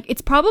skin. Like,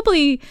 it's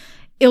probably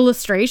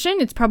illustration.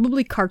 It's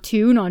probably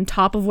cartoon on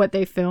top of what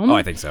they filmed. Oh,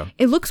 I think so.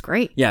 It looks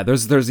great. Yeah,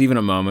 there's even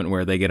a moment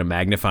where they get a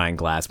magnifying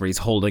glass where he's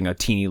holding a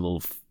teeny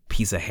little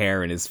piece of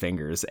hair in his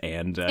fingers,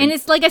 and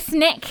it's like a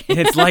snake.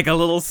 It's like a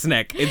little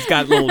snake. It's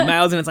got little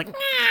mouths, and it's like,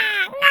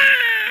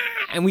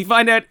 and we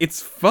find out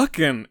it's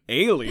fucking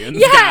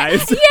aliens,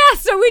 guys. Yeah,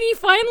 so when he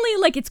finally,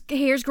 like, its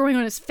hair's growing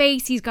on his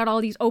face, he's got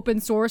all these open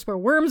sores where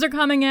worms are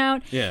coming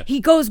out. Yeah. He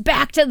goes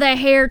back to the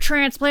hair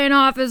transplant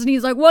office, and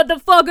he's like, what the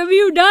fuck have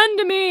you done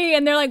to me?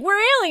 And they're like,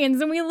 we're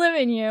aliens, and we live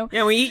in you.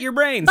 Yeah, we eat your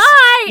brains.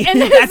 Bye! And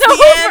then that's it's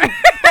the over. end.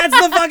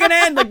 That's the fucking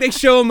end. Like, they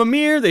show him a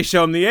mirror, they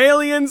show him the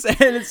aliens,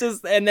 and it's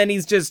just, and then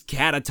he's just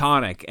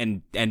catatonic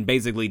and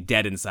basically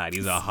dead inside.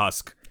 He's a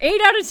husk.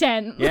 8 out of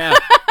 10. Yeah,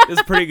 this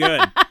is pretty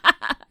good.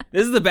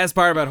 This is the best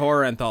part about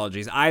horror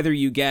anthologies. Either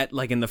you get,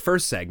 like in the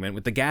first segment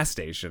with the gas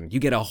station, you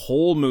get a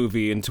whole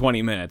movie in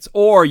 20 minutes,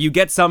 or you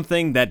get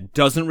something that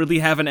doesn't really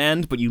have an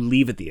end, but you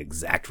leave at the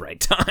exact right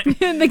time.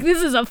 Like,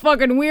 this is a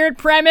fucking weird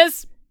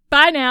premise.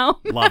 Bye now.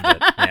 Loved it.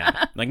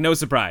 Yeah. Like, no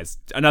surprise.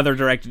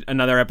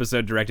 Another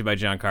episode directed by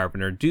John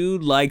Carpenter.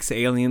 Dude likes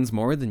aliens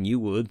more than you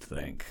would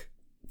think.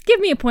 Give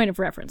me a point of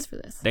reference for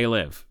this. They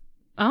Live.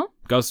 Oh?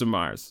 Ghosts of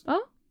Mars.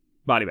 Oh?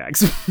 Body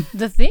Bags.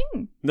 The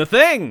Thing. The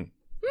Thing.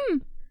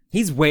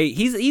 He's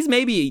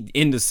maybe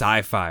into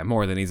sci-fi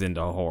more than he's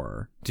into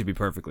horror, to be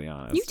perfectly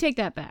honest. You take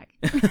that back.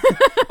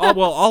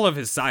 All of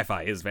his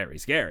sci-fi is very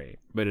scary,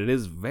 but it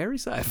is very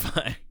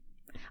sci-fi.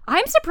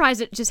 I'm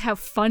surprised at just how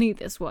funny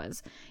this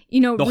was.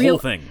 You know, the whole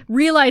thing.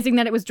 Realizing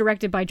that it was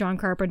directed by John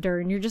Carpenter,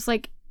 and you're just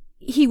like,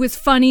 he was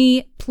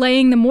funny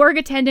playing the morgue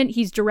attendant.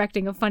 He's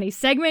directing a funny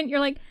segment. You're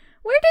like,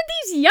 where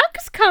did these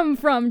yucks come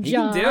from,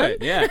 John? He can do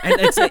it, yeah. And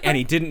it's like, and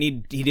he didn't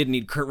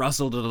need Kurt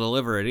Russell to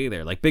deliver it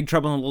either. Like Big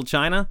Trouble in Little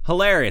China,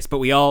 hilarious, but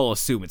we all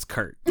assume it's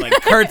Kurt. Like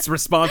Kurt's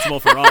responsible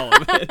for all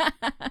of it.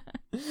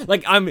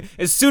 Like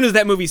as soon as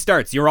that movie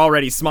starts, you're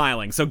already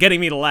smiling. So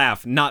getting me to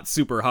laugh, not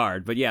super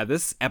hard. But yeah,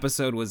 this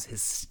episode was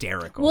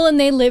hysterical. Well, and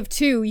They Live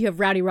too. You have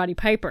Rowdy Roddy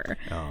Piper.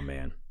 Oh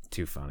man,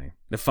 too funny.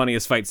 The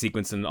funniest fight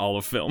sequence in all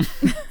of film.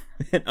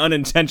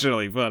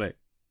 Unintentionally funny.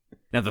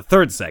 Now the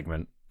third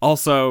segment,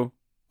 also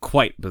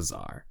quite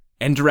bizarre.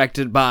 and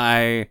directed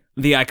by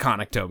the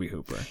iconic Tobe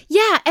Hooper.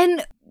 Yeah,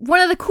 and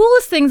one of the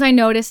coolest things I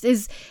noticed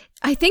is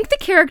I think the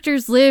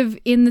characters live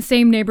in the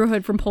same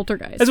neighborhood from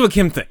Poltergeist. That's what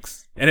Kim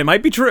thinks, and it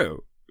might be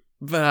true,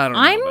 but I don't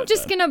know. I'm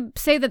just gonna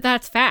say that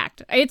that's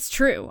fact. It's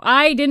true.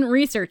 I didn't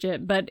research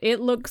it, but it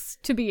looks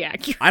to be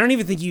accurate. I don't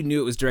even think you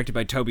knew it was directed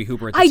by Tobe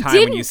Hooper at the I time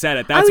when didn't. you said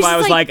it. I That's was why I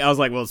was just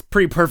like, well, it's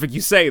pretty perfect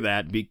you say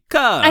that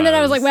because. And then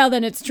I was like, well,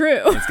 then it's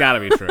true. It's got to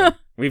be true.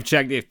 We've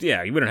checked. We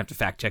don't have to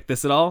fact check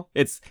this at all.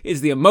 It's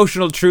the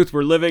emotional truth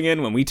we're living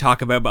in when we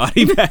talk about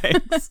body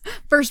bags.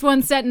 First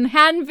one set in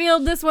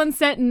Haddonfield. This one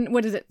set in,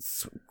 what is it,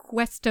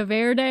 Cuesta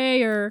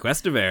Verde or?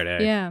 Cuesta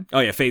Verde. Yeah. Oh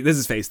yeah, this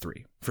is phase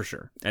 3 for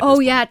sure. Oh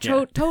yeah,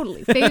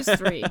 totally. Phase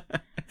 3.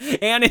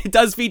 And it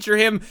does feature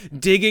him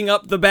digging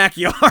up the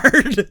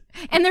backyard.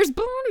 And there's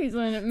bodies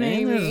in it,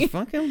 maybe. And there's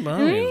fucking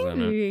bodies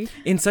in it.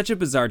 In such a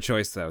bizarre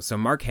choice, though. So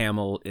Mark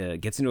Hamill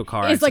gets into a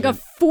car It's accident. like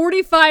a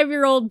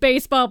 45-year-old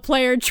baseball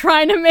player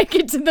trying to make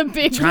it to the big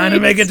leagues. Trying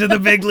to make it to the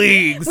big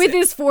leagues. With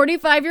his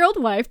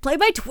 45-year-old wife, played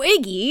by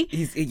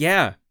Twiggy.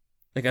 Yeah.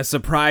 Like a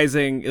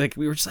surprising, like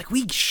we were just like,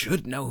 we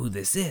should know who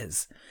this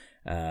is.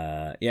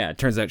 Yeah, it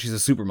turns out she's a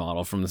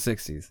supermodel from the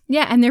 60s.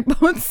 Yeah, and they're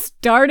both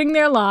starting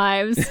their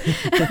lives.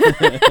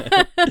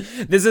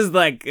 This is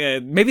like,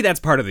 maybe that's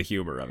part of the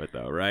humor of it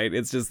though, right?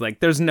 It's just like,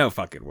 there's no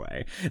fucking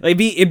way.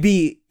 Like, it'd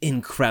be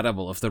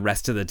incredible if the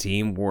rest of the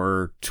team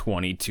were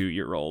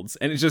 22-year-olds.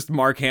 And it's just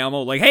Mark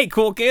Hamill like, hey,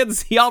 cool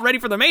kids, y'all ready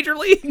for the major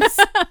leagues?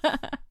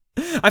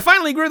 I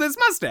finally grew this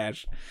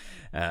mustache.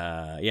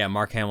 Yeah,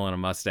 Mark Hamill and a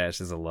mustache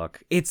is a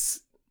look.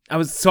 I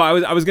was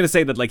gonna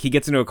say that like he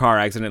gets into a car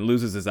accident,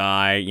 loses his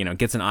eye,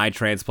 gets an eye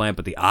transplant,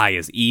 but the eye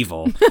is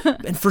evil.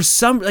 And for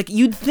some, like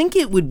you'd think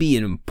it would be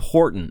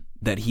important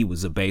that he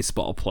was a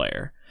baseball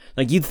player.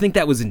 Like you'd think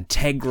that was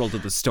integral to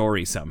the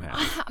story somehow.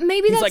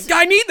 Maybe He's that's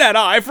like, I need that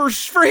eye for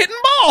hitting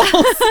balls.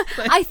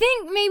 I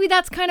think maybe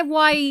that's kind of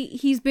why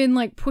he's been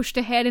like pushed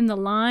ahead in the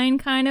line,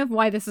 kind of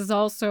why this is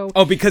also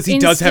because he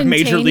does have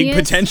major league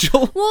instantaneous.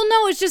 potential. Well,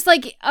 no, it's just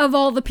like of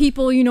all the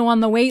people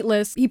on the wait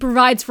list, he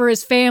provides for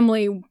his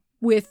family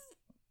with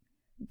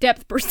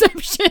depth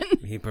perception.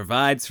 He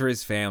provides for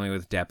his family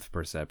with depth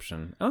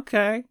perception.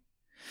 Okay.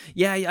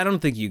 Yeah, I don't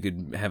think you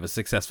could have a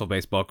successful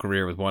baseball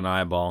career with one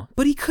eyeball.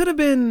 But he could have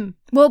been...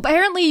 Well,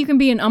 apparently you can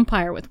be an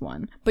umpire with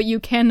one, but you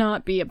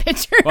cannot be a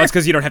pitcher. Well, it's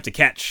because you don't have to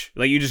catch.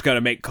 Like, you just got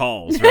to make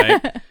calls,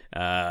 right?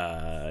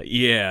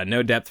 Yeah,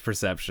 no depth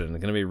perception.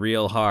 It's going to be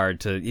real hard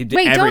to...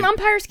 Wait, don't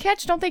umpires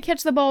catch? Don't they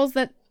catch the balls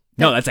that...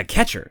 No, that's a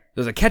catcher.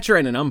 There's a catcher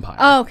and an umpire.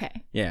 Oh,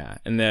 okay. Yeah,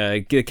 and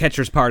the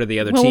catcher's part of the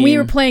other team. When we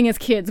were playing as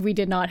kids, we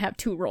did not have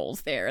two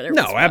roles there.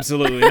 No,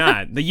 absolutely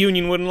not. The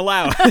union wouldn't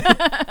allow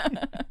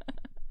it.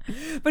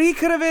 But he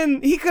could have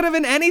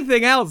been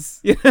anything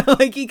else.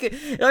 Like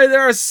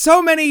there are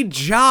so many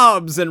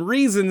jobs and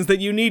reasons that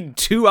you need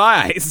two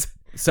eyes.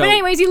 So, but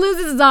anyways, he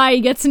loses his eye,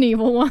 he gets an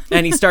evil one.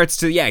 And he starts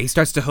to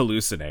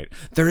hallucinate.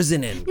 There's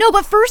No,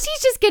 but first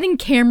he's just getting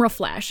camera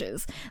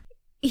flashes.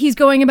 He's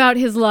going about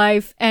his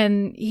life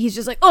and he's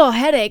just like, oh,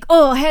 headache,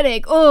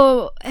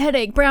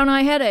 brown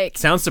eye headache.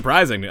 Sounds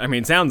surprising. I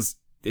mean,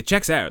 it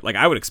checks out. Like,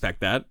 I would expect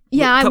that.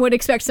 Yeah, I would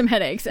expect some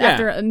headaches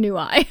after a new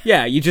eye.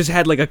 Yeah, you just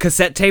had like a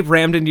cassette tape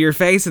rammed into your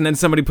face and then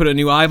somebody put a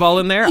new eyeball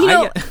in there.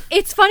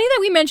 It's funny that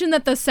we mentioned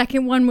that the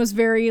second one was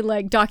very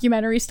like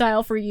documentary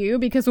style for you,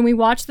 because when we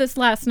watched this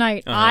last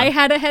night, I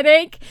had a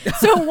headache.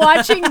 So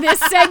watching this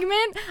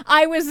segment,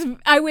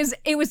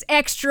 it was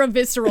extra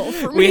visceral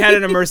for me. We had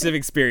an immersive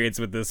experience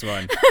with this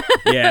one.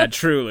 Yeah,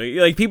 truly.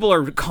 Like, people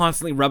are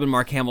constantly rubbing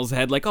Mark Hamill's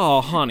head like,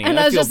 oh, honey, and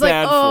I feel just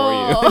bad like, oh.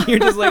 for you. And you're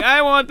just like,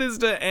 I want this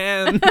to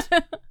end.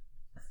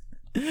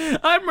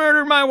 I'd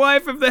murder my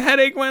wife if the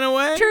headache went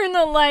away. Turn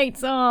the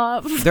lights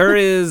off. There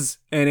is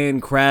an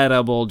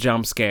incredible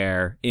jump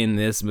scare in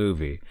this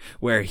movie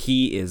where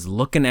he is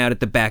looking out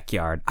at the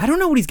backyard. I don't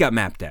know what he's got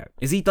mapped out.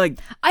 Is he like...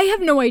 I have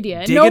no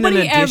idea. Digging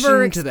Nobody an addition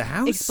ever to the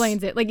house?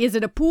 explains it. Like, is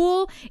it a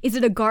pool? Is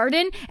it a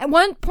garden? At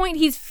one point,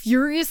 he's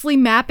furiously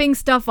mapping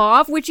stuff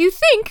off, which you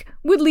think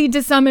would lead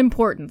to some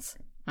importance.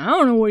 I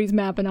don't know what he's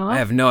mapping off. I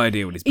have no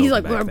idea what he's building. He's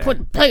like, back we're going to there.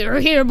 put a player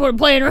here, put a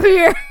player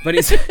here. But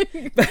he's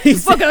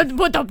We're going to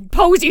put the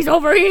posies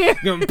over here.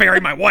 gonna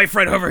bury my wife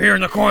right over here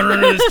in the corner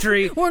under this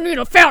tree. We need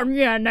a fountain.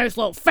 Yeah, a nice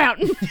little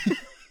fountain.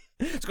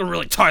 It's gonna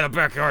really tie the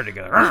backyard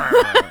together.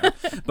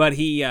 But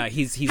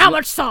he's How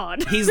much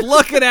sod? He's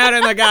looking out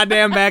in the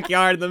goddamn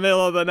backyard in the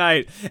middle of the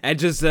night, and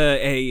just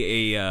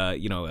a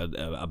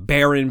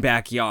barren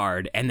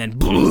backyard, and then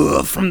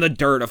from the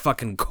dirt a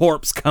fucking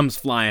corpse comes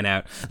flying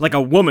out, like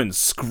a woman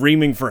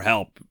screaming for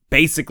help,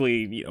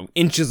 basically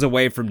inches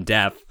away from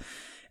death.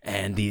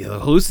 And the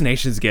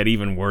hallucinations get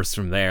even worse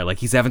from there. Like,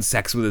 he's having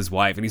sex with his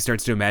wife, and he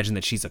starts to imagine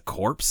that she's a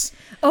corpse.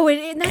 Oh,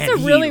 and that's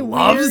and a really he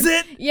loves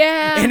weird... it.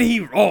 Yeah. And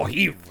he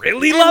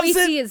really and loves we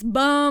it. see his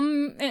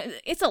bum.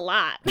 It's a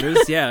lot.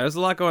 There's a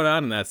lot going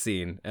on in that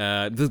scene.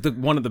 The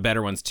one of the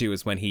better ones too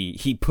is when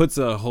he puts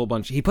a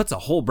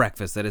whole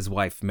breakfast that his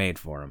wife made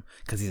for him,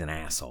 because he's an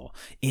asshole,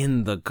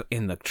 in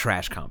the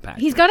trash compactor.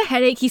 He's got a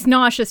headache. He's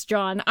nauseous,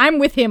 John. I'm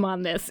with him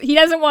on this. He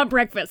doesn't want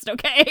breakfast,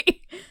 okay?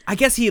 I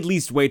guess he at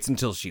least waits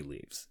until she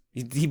leaves.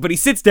 But he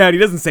sits down, he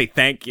doesn't say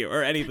thank you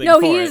or anything. No,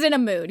 he is in a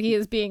mood. He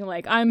is being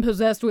like, I'm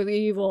possessed with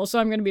evil, so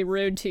I'm going to be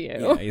rude to you.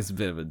 Yeah, he's a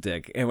bit of a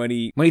dick. And when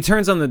he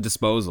turns on the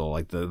disposal,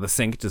 like the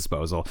sink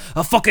disposal,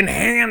 a fucking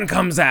hand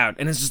comes out,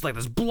 and it's just like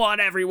there's blood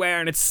everywhere,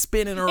 and it's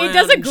spinning around. It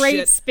does a and great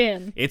shit.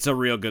 spin. It's a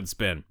real good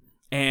spin.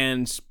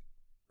 And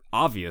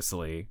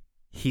obviously,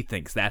 he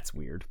thinks that's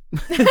weird.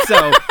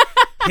 So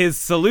his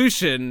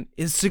solution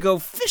is to go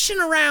fishing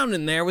around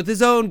in there with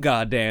his own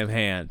goddamn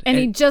hand. And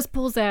he just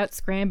pulls out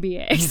Scramby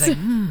eggs. He's like,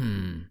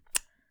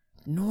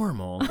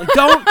 normal. Like,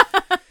 don't...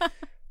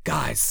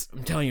 Guys,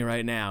 I'm telling you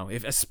right now,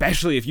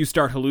 especially if you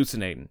start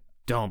hallucinating,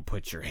 don't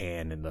put your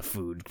hand in the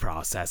food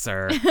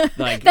processor.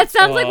 Like that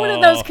sounds like one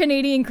of those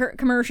Canadian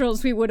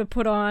commercials we would have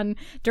put on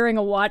during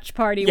a watch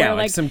party. Yeah, where,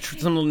 like some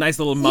nice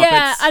little Muppets.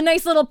 Yeah, a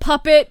nice little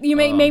puppet. You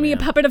made me a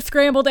puppet of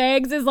scrambled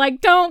eggs. Is like,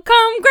 don't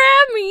come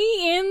grab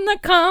me in the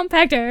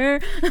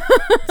compactor.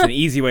 It's an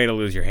easy way to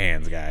lose your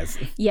hands, guys.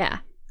 Yeah,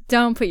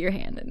 don't put your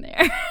hand in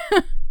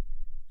there.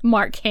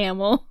 Mark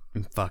Hamill.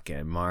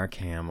 Fucking Mark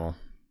Hamill.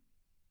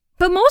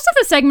 But most of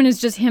the segment is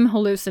just him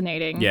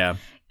hallucinating. Yeah.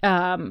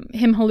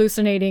 Him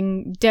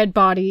hallucinating dead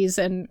bodies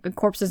and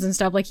corpses and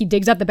stuff. Like, he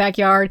digs up the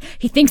backyard,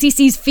 he thinks he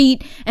sees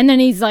feet, and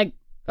then he's like,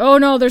 oh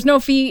no, there's no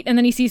feet, and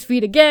then he sees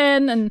feet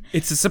again. And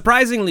it's a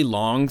surprisingly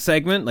long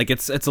segment. Like,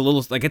 it's a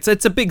little, like,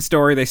 it's a big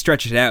story, they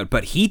stretch it out,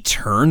 but he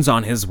turns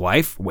on his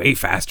wife way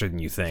faster than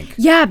you think.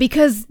 Yeah,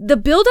 because the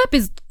buildup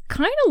is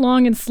kind of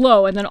long and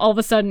slow, and then all of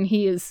a sudden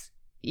he is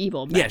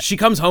evil. Yeah, she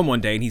comes home one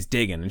day and he's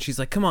digging, and she's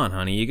like, come on,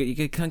 honey,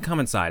 you come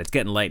inside, it's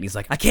getting late. And he's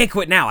like, I can't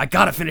quit now, I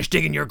gotta finish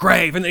digging your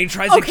grave. And then he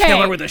tries to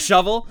kill her with a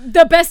shovel.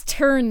 The best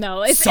turn,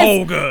 though. It's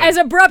good. As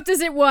abrupt as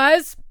it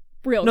was,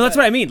 real No, that's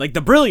what I mean. Like, the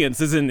brilliance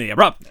is in the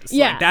abruptness.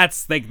 Yeah. Like,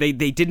 that's, like, they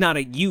did not,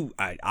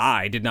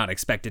 I did not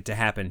expect it to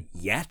happen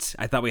yet.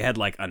 I thought we had,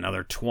 like,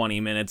 another 20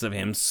 minutes of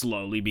him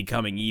slowly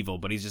becoming evil,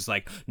 but he's just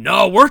like,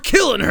 no, we're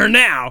killing her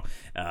now.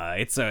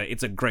 It's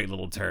a great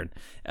little turn.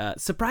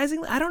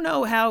 Surprisingly, I don't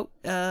know how,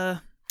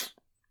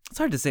 it's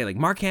hard to say. Like,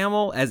 Mark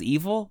Hamill as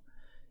evil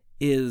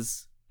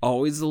is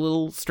always a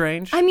little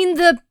strange. I mean,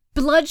 the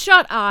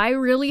bloodshot eye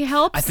really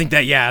helps. I think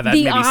that, that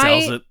the maybe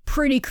eye, sells it.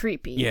 Pretty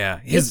creepy. Yeah,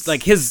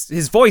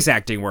 his voice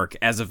acting work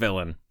as a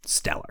villain,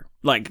 stellar.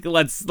 Like,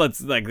 let's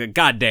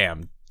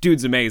goddamn,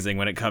 dude's amazing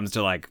when it comes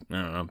to, like,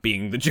 I don't know,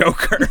 being the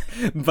Joker.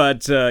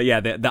 But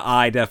the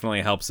eye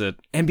definitely helps it.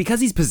 And because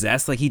he's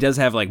possessed, like, he does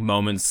have, like,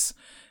 moments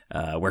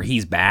where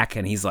he's back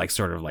and he's, like,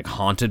 sort of, like,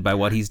 haunted by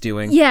what he's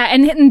doing. Yeah,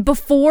 and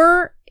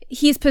before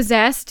he's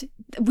possessed,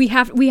 we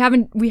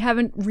haven't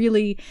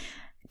really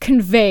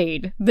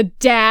conveyed the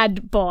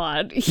dad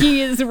bod.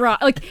 He is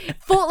like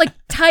full, like,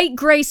 tight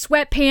gray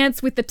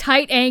sweatpants with the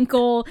tight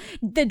ankle,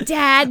 the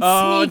dad sneakers.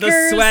 Oh, the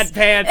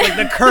sweatpants, like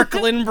the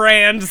Kirkland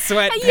brand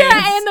sweatpants.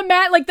 Yeah, and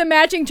the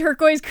matching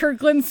turquoise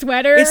Kirkland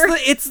sweater.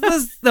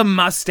 It's the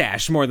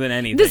mustache more than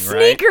anything, the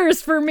right?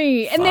 sneakers for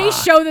me. And they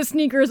show the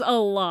sneakers a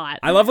lot.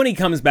 I love when he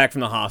comes back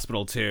from the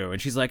hospital too, and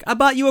she's like, I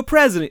bought you a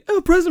present. Oh,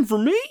 a present for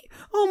me?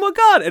 Oh my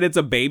god. And it's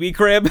a baby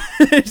crib.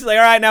 She's like,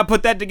 all right, now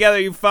put that together,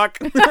 you fuck.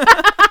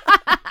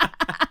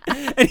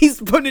 And he's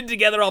putting it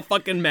together all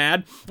fucking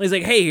mad. He's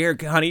like, hey, here,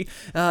 honey,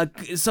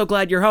 so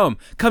glad you're home.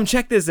 Come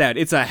check this out.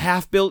 It's a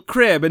half-built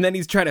crib. And then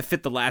he's trying to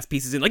fit the last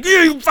pieces in, like,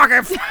 you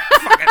fucking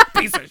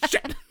piece of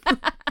shit.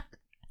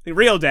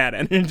 Real dad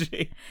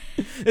energy.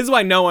 This is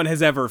why no one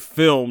has ever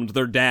filmed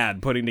their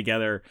dad putting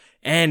together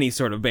any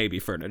sort of baby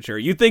furniture.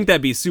 You'd think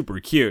that'd be super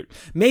cute.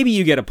 Maybe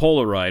you get a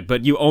Polaroid,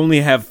 but you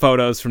only have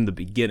photos from the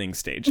beginning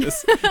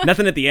stages.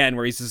 Nothing at the end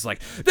where he's just like,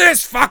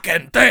 this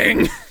fucking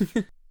thing.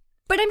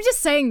 But I'm just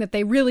saying that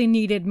they really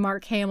needed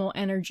Mark Hamill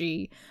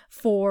energy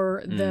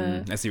for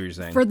the I see what you're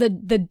saying. for the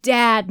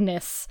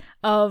dadness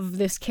of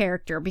this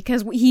character,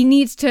 because he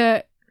needs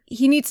to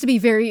be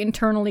very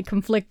internally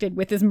conflicted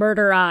with his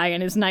murder eye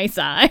and his nice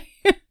eye.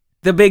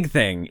 The big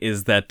thing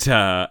is that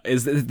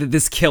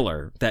this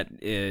killer, that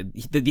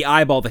the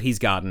eyeball that he's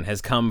gotten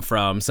has come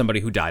from somebody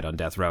who died on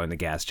death row in the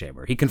gas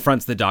chamber. He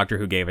confronts the doctor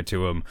who gave it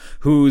to him,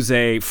 who's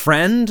a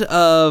friend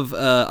of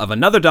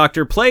another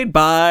doctor played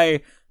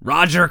by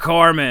Roger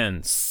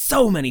Corman.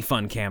 So many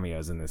fun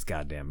cameos in this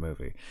goddamn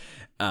movie.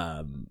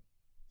 I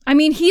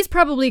mean, he's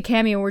probably a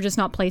cameo we're just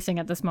not placing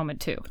at this moment,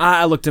 too.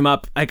 I looked him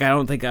up. Like, I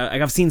don't think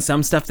I've seen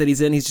some stuff that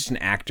he's in. He's just an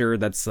actor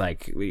that's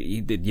like,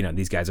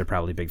 these guys are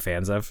probably big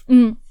fans of.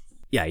 Mm.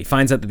 Yeah, he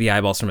finds out that the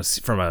eyeball's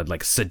from a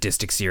like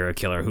sadistic serial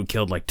killer who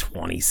killed like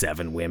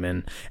 27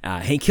 women.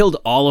 He killed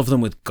all of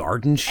them with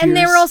garden shears. And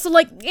they were also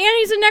like, and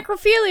he's a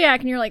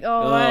necrophiliac. And you're like,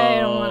 I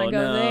don't want to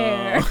go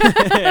there.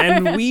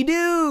 And we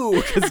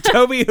do, because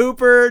Toby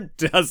Hooper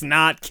does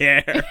not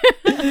care.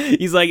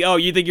 He's like, oh,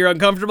 you think you're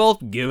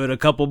uncomfortable? Give it a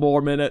couple more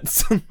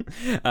minutes.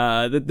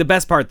 The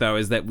best part, though,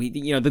 is that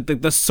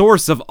the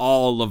source of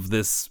all of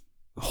this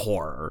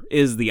horror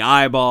is the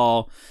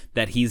eyeball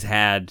that he's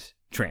had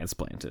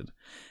transplanted.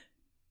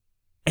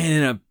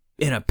 And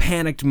in a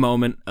panicked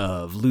moment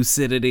of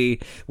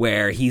lucidity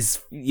where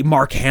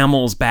Mark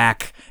Hamill's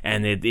back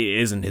and it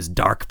isn't his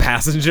dark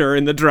passenger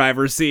in the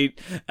driver's seat.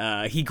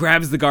 He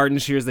grabs the garden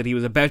shears that he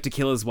was about to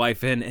kill his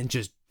wife in and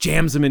just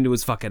jams them into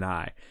his fucking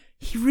eye.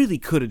 He really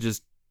could have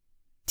just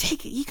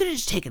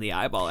taken the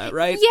eyeball out,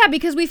 right? Yeah,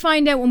 because we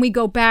find out when we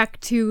go back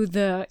to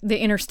the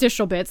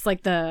interstitial bits,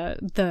 like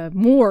the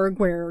morgue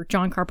where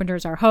John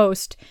Carpenter's our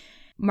host,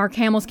 Mark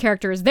Hamill's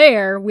character is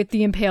there with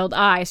the impaled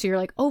eye. So you're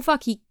like, oh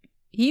fuck,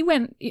 he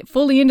went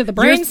fully into the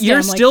brainstem.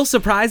 You're still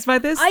surprised by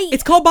this?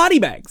 It's called Body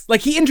Bags.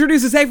 Like, he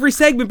introduces every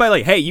segment by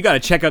like, hey, you got to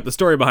check out the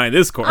story behind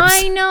this corpse.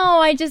 I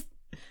know.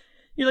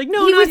 You're like,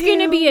 no, he not was going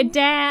to be a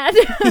dad.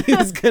 He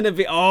was going to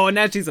be,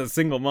 now she's a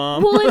single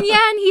mom. Well, and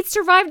he'd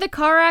survived the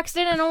car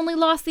accident and only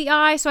lost the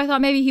eye, so I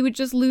thought maybe he would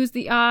just lose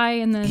the eye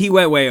and then... He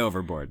went way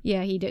overboard.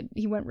 Yeah, he did.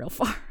 He went real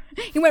far.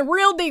 He went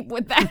real deep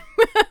with that,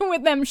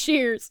 with them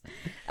shears.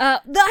 I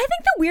think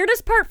the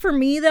weirdest part for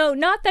me, though,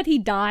 not that he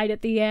died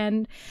at the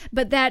end,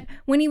 but that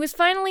when he was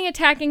finally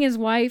attacking his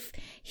wife,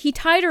 he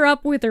tied her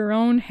up with her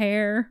own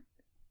hair.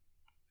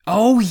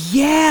 Oh,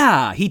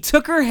 yeah. He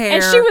took her hair.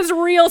 And she was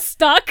real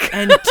stuck.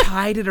 And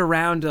tied it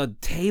around a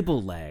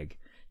table leg.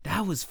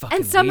 That was fucking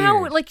weird. And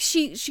somehow, like,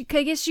 she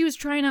I guess she was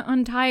trying to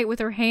untie it with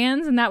her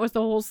hands, and that was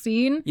the whole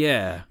scene.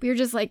 Yeah. We were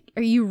just like,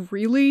 are you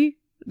really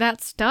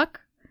that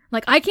stuck?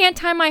 Like, I can't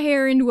tie my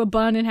hair into a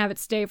bun and have it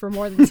stay for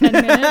more than 10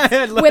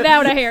 minutes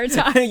without a hair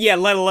tie. Yeah,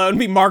 let alone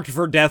be marked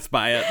for death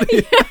by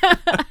it.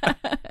 Yeah.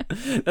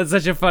 That's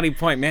such a funny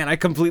point. Man, I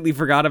completely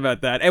forgot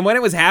about that. And when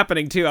it was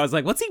happening, too, I was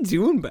like, what's he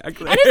doing back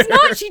there? And it's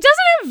not. She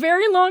doesn't have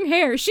very long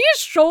hair. She has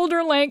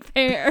shoulder-length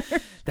hair.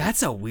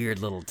 That's a weird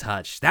little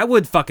touch. That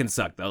would fucking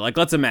suck, though. Like,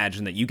 let's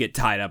imagine that you get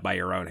tied up by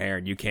your own hair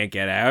and you can't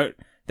get out.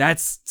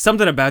 That's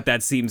something about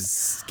that seems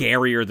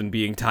scarier than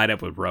being tied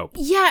up with rope.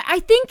 Yeah, I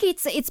think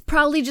it's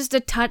probably just a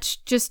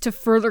touch just to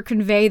further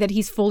convey that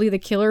he's fully the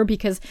killer,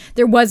 because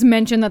there was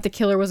mention that the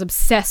killer was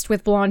obsessed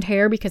with blonde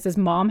hair because his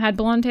mom had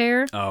blonde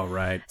hair. Oh,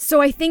 right.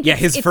 So I think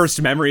his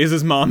first memory is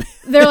his mom.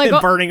 They're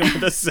like burning him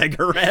with a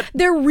cigarette.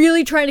 They're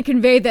really trying to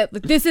convey that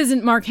this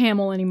isn't Mark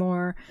Hamill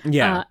anymore.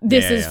 Yeah.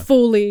 This is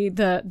fully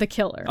the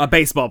killer. A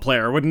baseball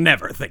player would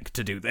never think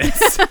to do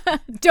this.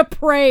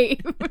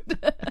 Depraved.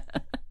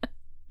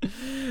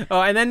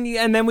 Oh, and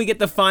then we get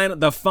the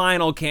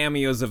final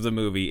cameos of the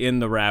movie in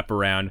the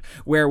wraparound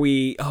where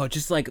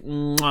just like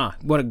mwah,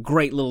 what a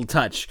great little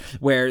touch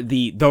where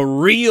the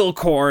real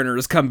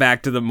coroners come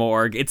back to the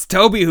morgue. It's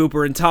Tobe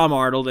Hooper and Tom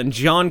Arnold, and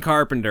John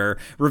Carpenter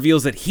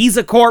reveals that he's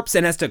a corpse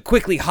and has to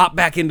quickly hop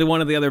back into one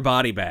of the other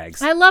body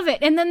bags. I love it.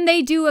 And then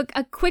they do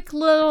a quick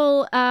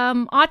little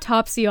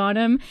autopsy on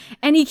him,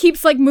 and he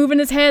keeps like moving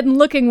his head and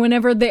looking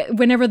whenever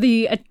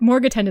the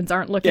morgue attendants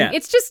aren't looking. Yeah.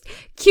 It's just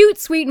cute,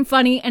 sweet, and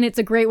funny, and it's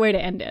a great way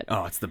to end it.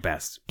 Oh, it's the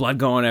best. Blood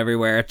going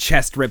everywhere,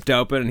 chest ripped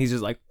open, and he's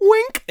just like,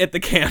 wink at the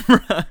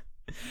camera.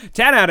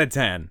 10 out of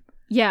 10.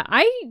 Yeah,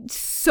 I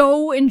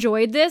so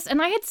enjoyed this, and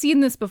I had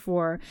seen this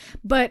before,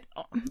 but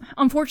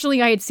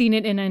unfortunately I had seen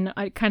it in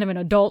a kind of an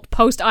adult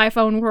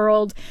post-iPhone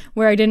world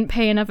where I didn't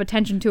pay enough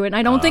attention to it, and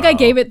I don't think I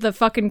gave it the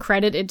fucking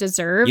credit it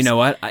deserves. You know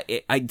what?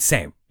 I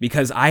same.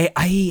 Because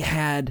I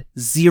had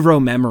zero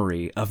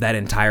memory of that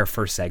entire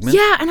first segment.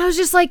 Yeah, and I was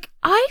just like,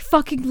 I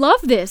fucking love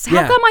this.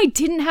 How come I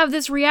didn't have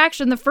this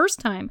reaction the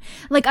first time?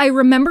 Like, I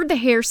remembered the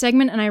hair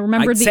segment, and I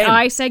remembered the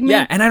eye segment.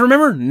 Yeah, and I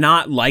remember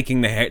not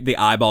liking the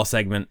eyeball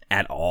segment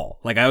at all.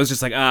 Like, I was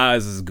just like,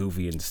 this is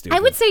goofy and stupid. I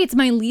would say it's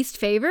my least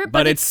favorite,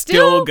 but it's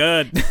still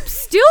good.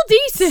 Still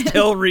decent.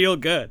 Still real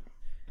good.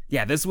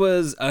 Yeah, this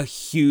was a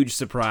huge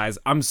surprise.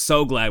 I'm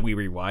so glad we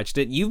rewatched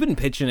it. You've been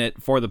pitching it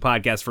for the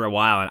podcast for a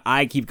while, and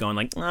I keep going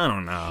like, I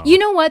don't know. You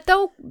know what,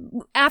 though?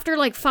 After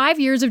like 5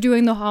 years of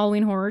doing the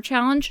Halloween Horror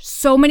Challenge,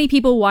 so many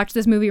people watch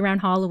this movie around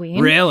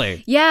Halloween.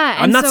 Really? Yeah.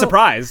 I'm not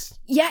surprised.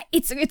 Yeah,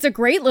 it's a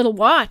great little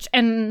watch,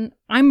 and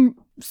I'm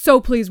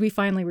so pleased we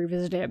finally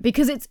revisited it,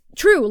 because it's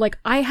true. Like,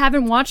 I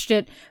haven't watched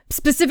it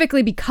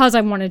specifically because I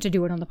wanted to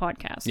do it on the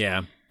podcast.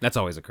 Yeah. That's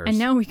always a curse. And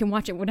now we can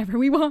watch it whenever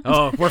we want.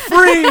 Oh, we're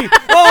free!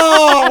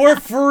 Oh, we're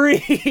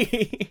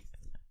free!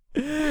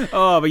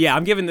 Oh, but yeah,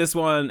 I'm giving this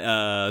one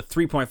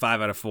 3.5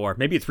 out of 4.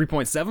 Maybe a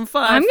 3.75.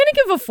 I'm going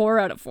to give a 4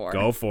 out of 4.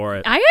 Go for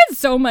it. I had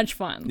so much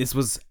fun. This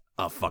was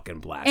a fucking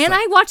blast. And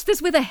I watched this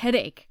with a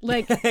headache.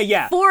 Like,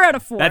 yeah. 4 out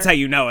of 4. That's how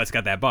you know it's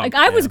got that bump. Like,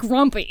 I was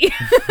grumpy.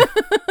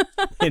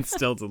 It's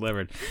still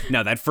delivered.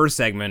 No, that first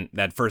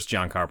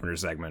John Carpenter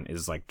segment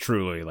is like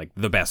truly like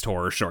the best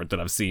horror short that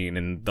I've seen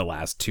in the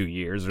last 2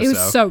 years or so. It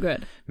was so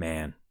good.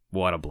 Man,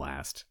 what a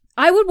blast.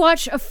 I would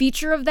watch a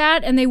feature of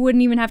that and they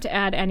wouldn't even have to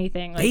add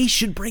anything. They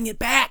should bring it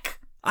back.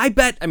 I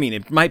bet. I mean,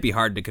 it might be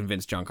hard to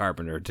convince John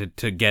Carpenter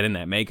to get in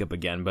that makeup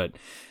again, but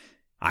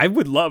I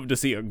would love to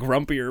see a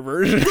grumpier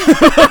version of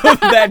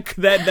that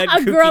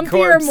a grumpier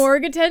corpse.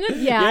 Morgue attendant?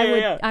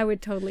 Yeah, I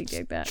would totally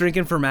dig that.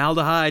 Drinking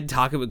formaldehyde,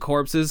 talking with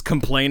corpses,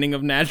 complaining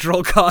of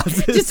natural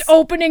causes. Just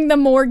opening the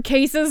morgue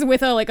cases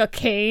with a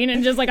cane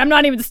and just like, I'm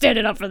not even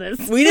standing up for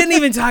this. We didn't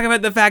even talk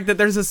about the fact that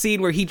there's a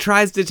scene where he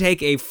tries to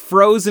take a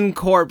frozen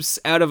corpse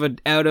out of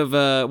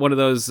one of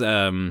those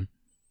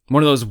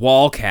one of those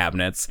wall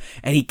cabinets,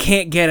 and he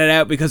can't get it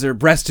out because her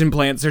breast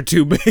implants are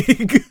too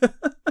big.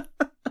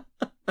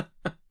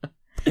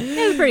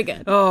 It was pretty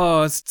good.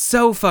 Oh, it's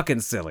so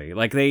fucking silly.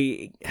 Like,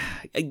 maybe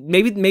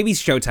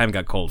Showtime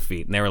got cold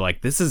feet, and they were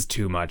like, this is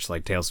too much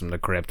like Tales from the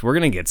Crypt. We're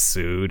gonna get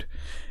sued.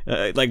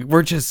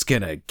 We're just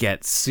gonna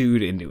get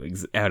sued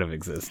out of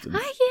existence.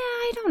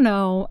 I don't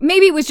know.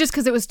 Maybe it was just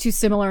because it was too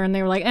similar, and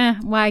they were like,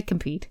 why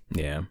compete?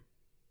 Yeah.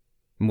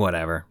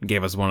 Whatever.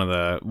 Gave us one of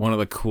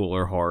the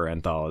cooler horror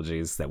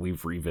anthologies that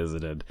we've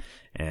revisited.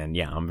 And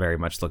yeah, I'm very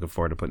much looking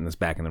forward to putting this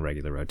back in the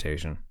regular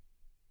rotation.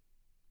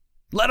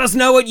 Let us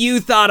know what you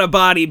thought of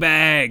Body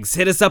Bags.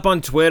 Hit us up on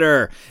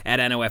Twitter at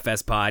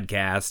NOFS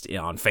Podcast,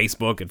 on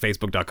Facebook at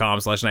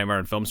facebook.com/Nightmare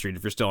on Film Street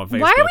if you're still on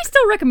Facebook. Why are we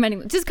still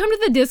recommending? Just come to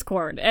the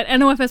Discord at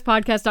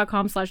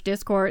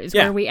nofspodcast.com/Discord is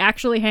where we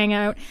actually hang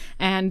out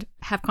and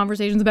have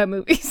conversations about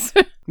movies.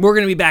 We're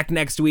going to be back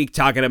next week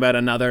talking about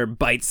another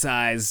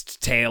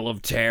bite-sized tale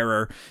of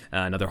terror,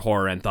 another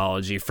horror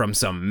anthology from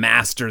some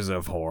masters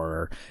of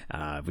horror,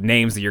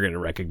 names that you're going to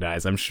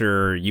recognize. I'm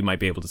sure you might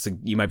be able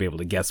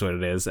to guess what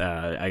it is.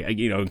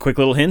 A quick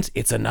little hint,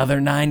 it's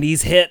another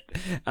 90s hit.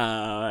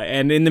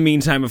 And in the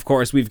meantime, of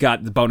course, we've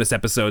got the bonus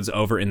episodes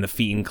over in the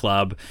Fiend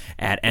Club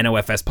at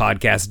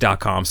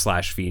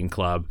nofspodcast.com/Fiend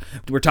Club.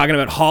 We're talking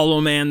about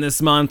Hollow Man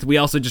this month. We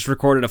also just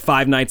recorded a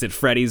Five Nights at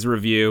Freddy's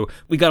review.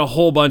 We got a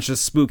whole bunch of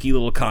spooky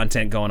little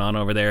content going on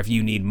over there if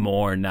you need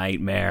more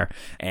Nightmare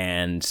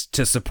and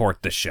to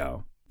support the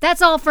show.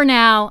 That's all for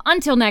now.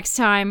 Until next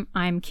time,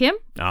 I'm Kim.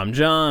 I'm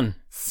John.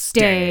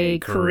 Stay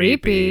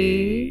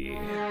creepy.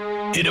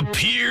 It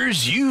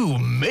appears you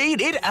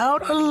made it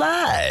out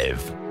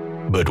alive,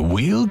 but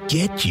we'll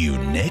get you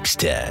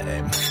next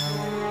time.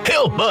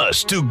 Help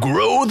us to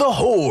grow the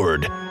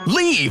horde.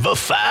 Leave a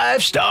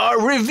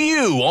 5-star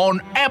review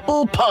on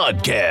Apple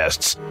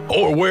Podcasts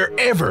or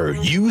wherever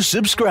you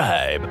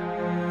subscribe.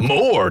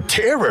 More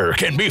terror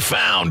can be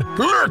found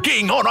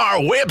lurking on our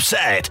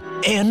website,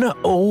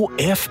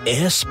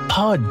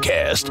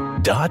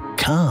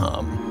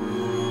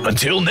 nofspodcast.com.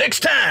 Until next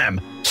time,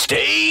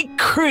 stay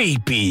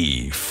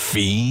creepy,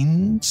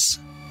 fiends.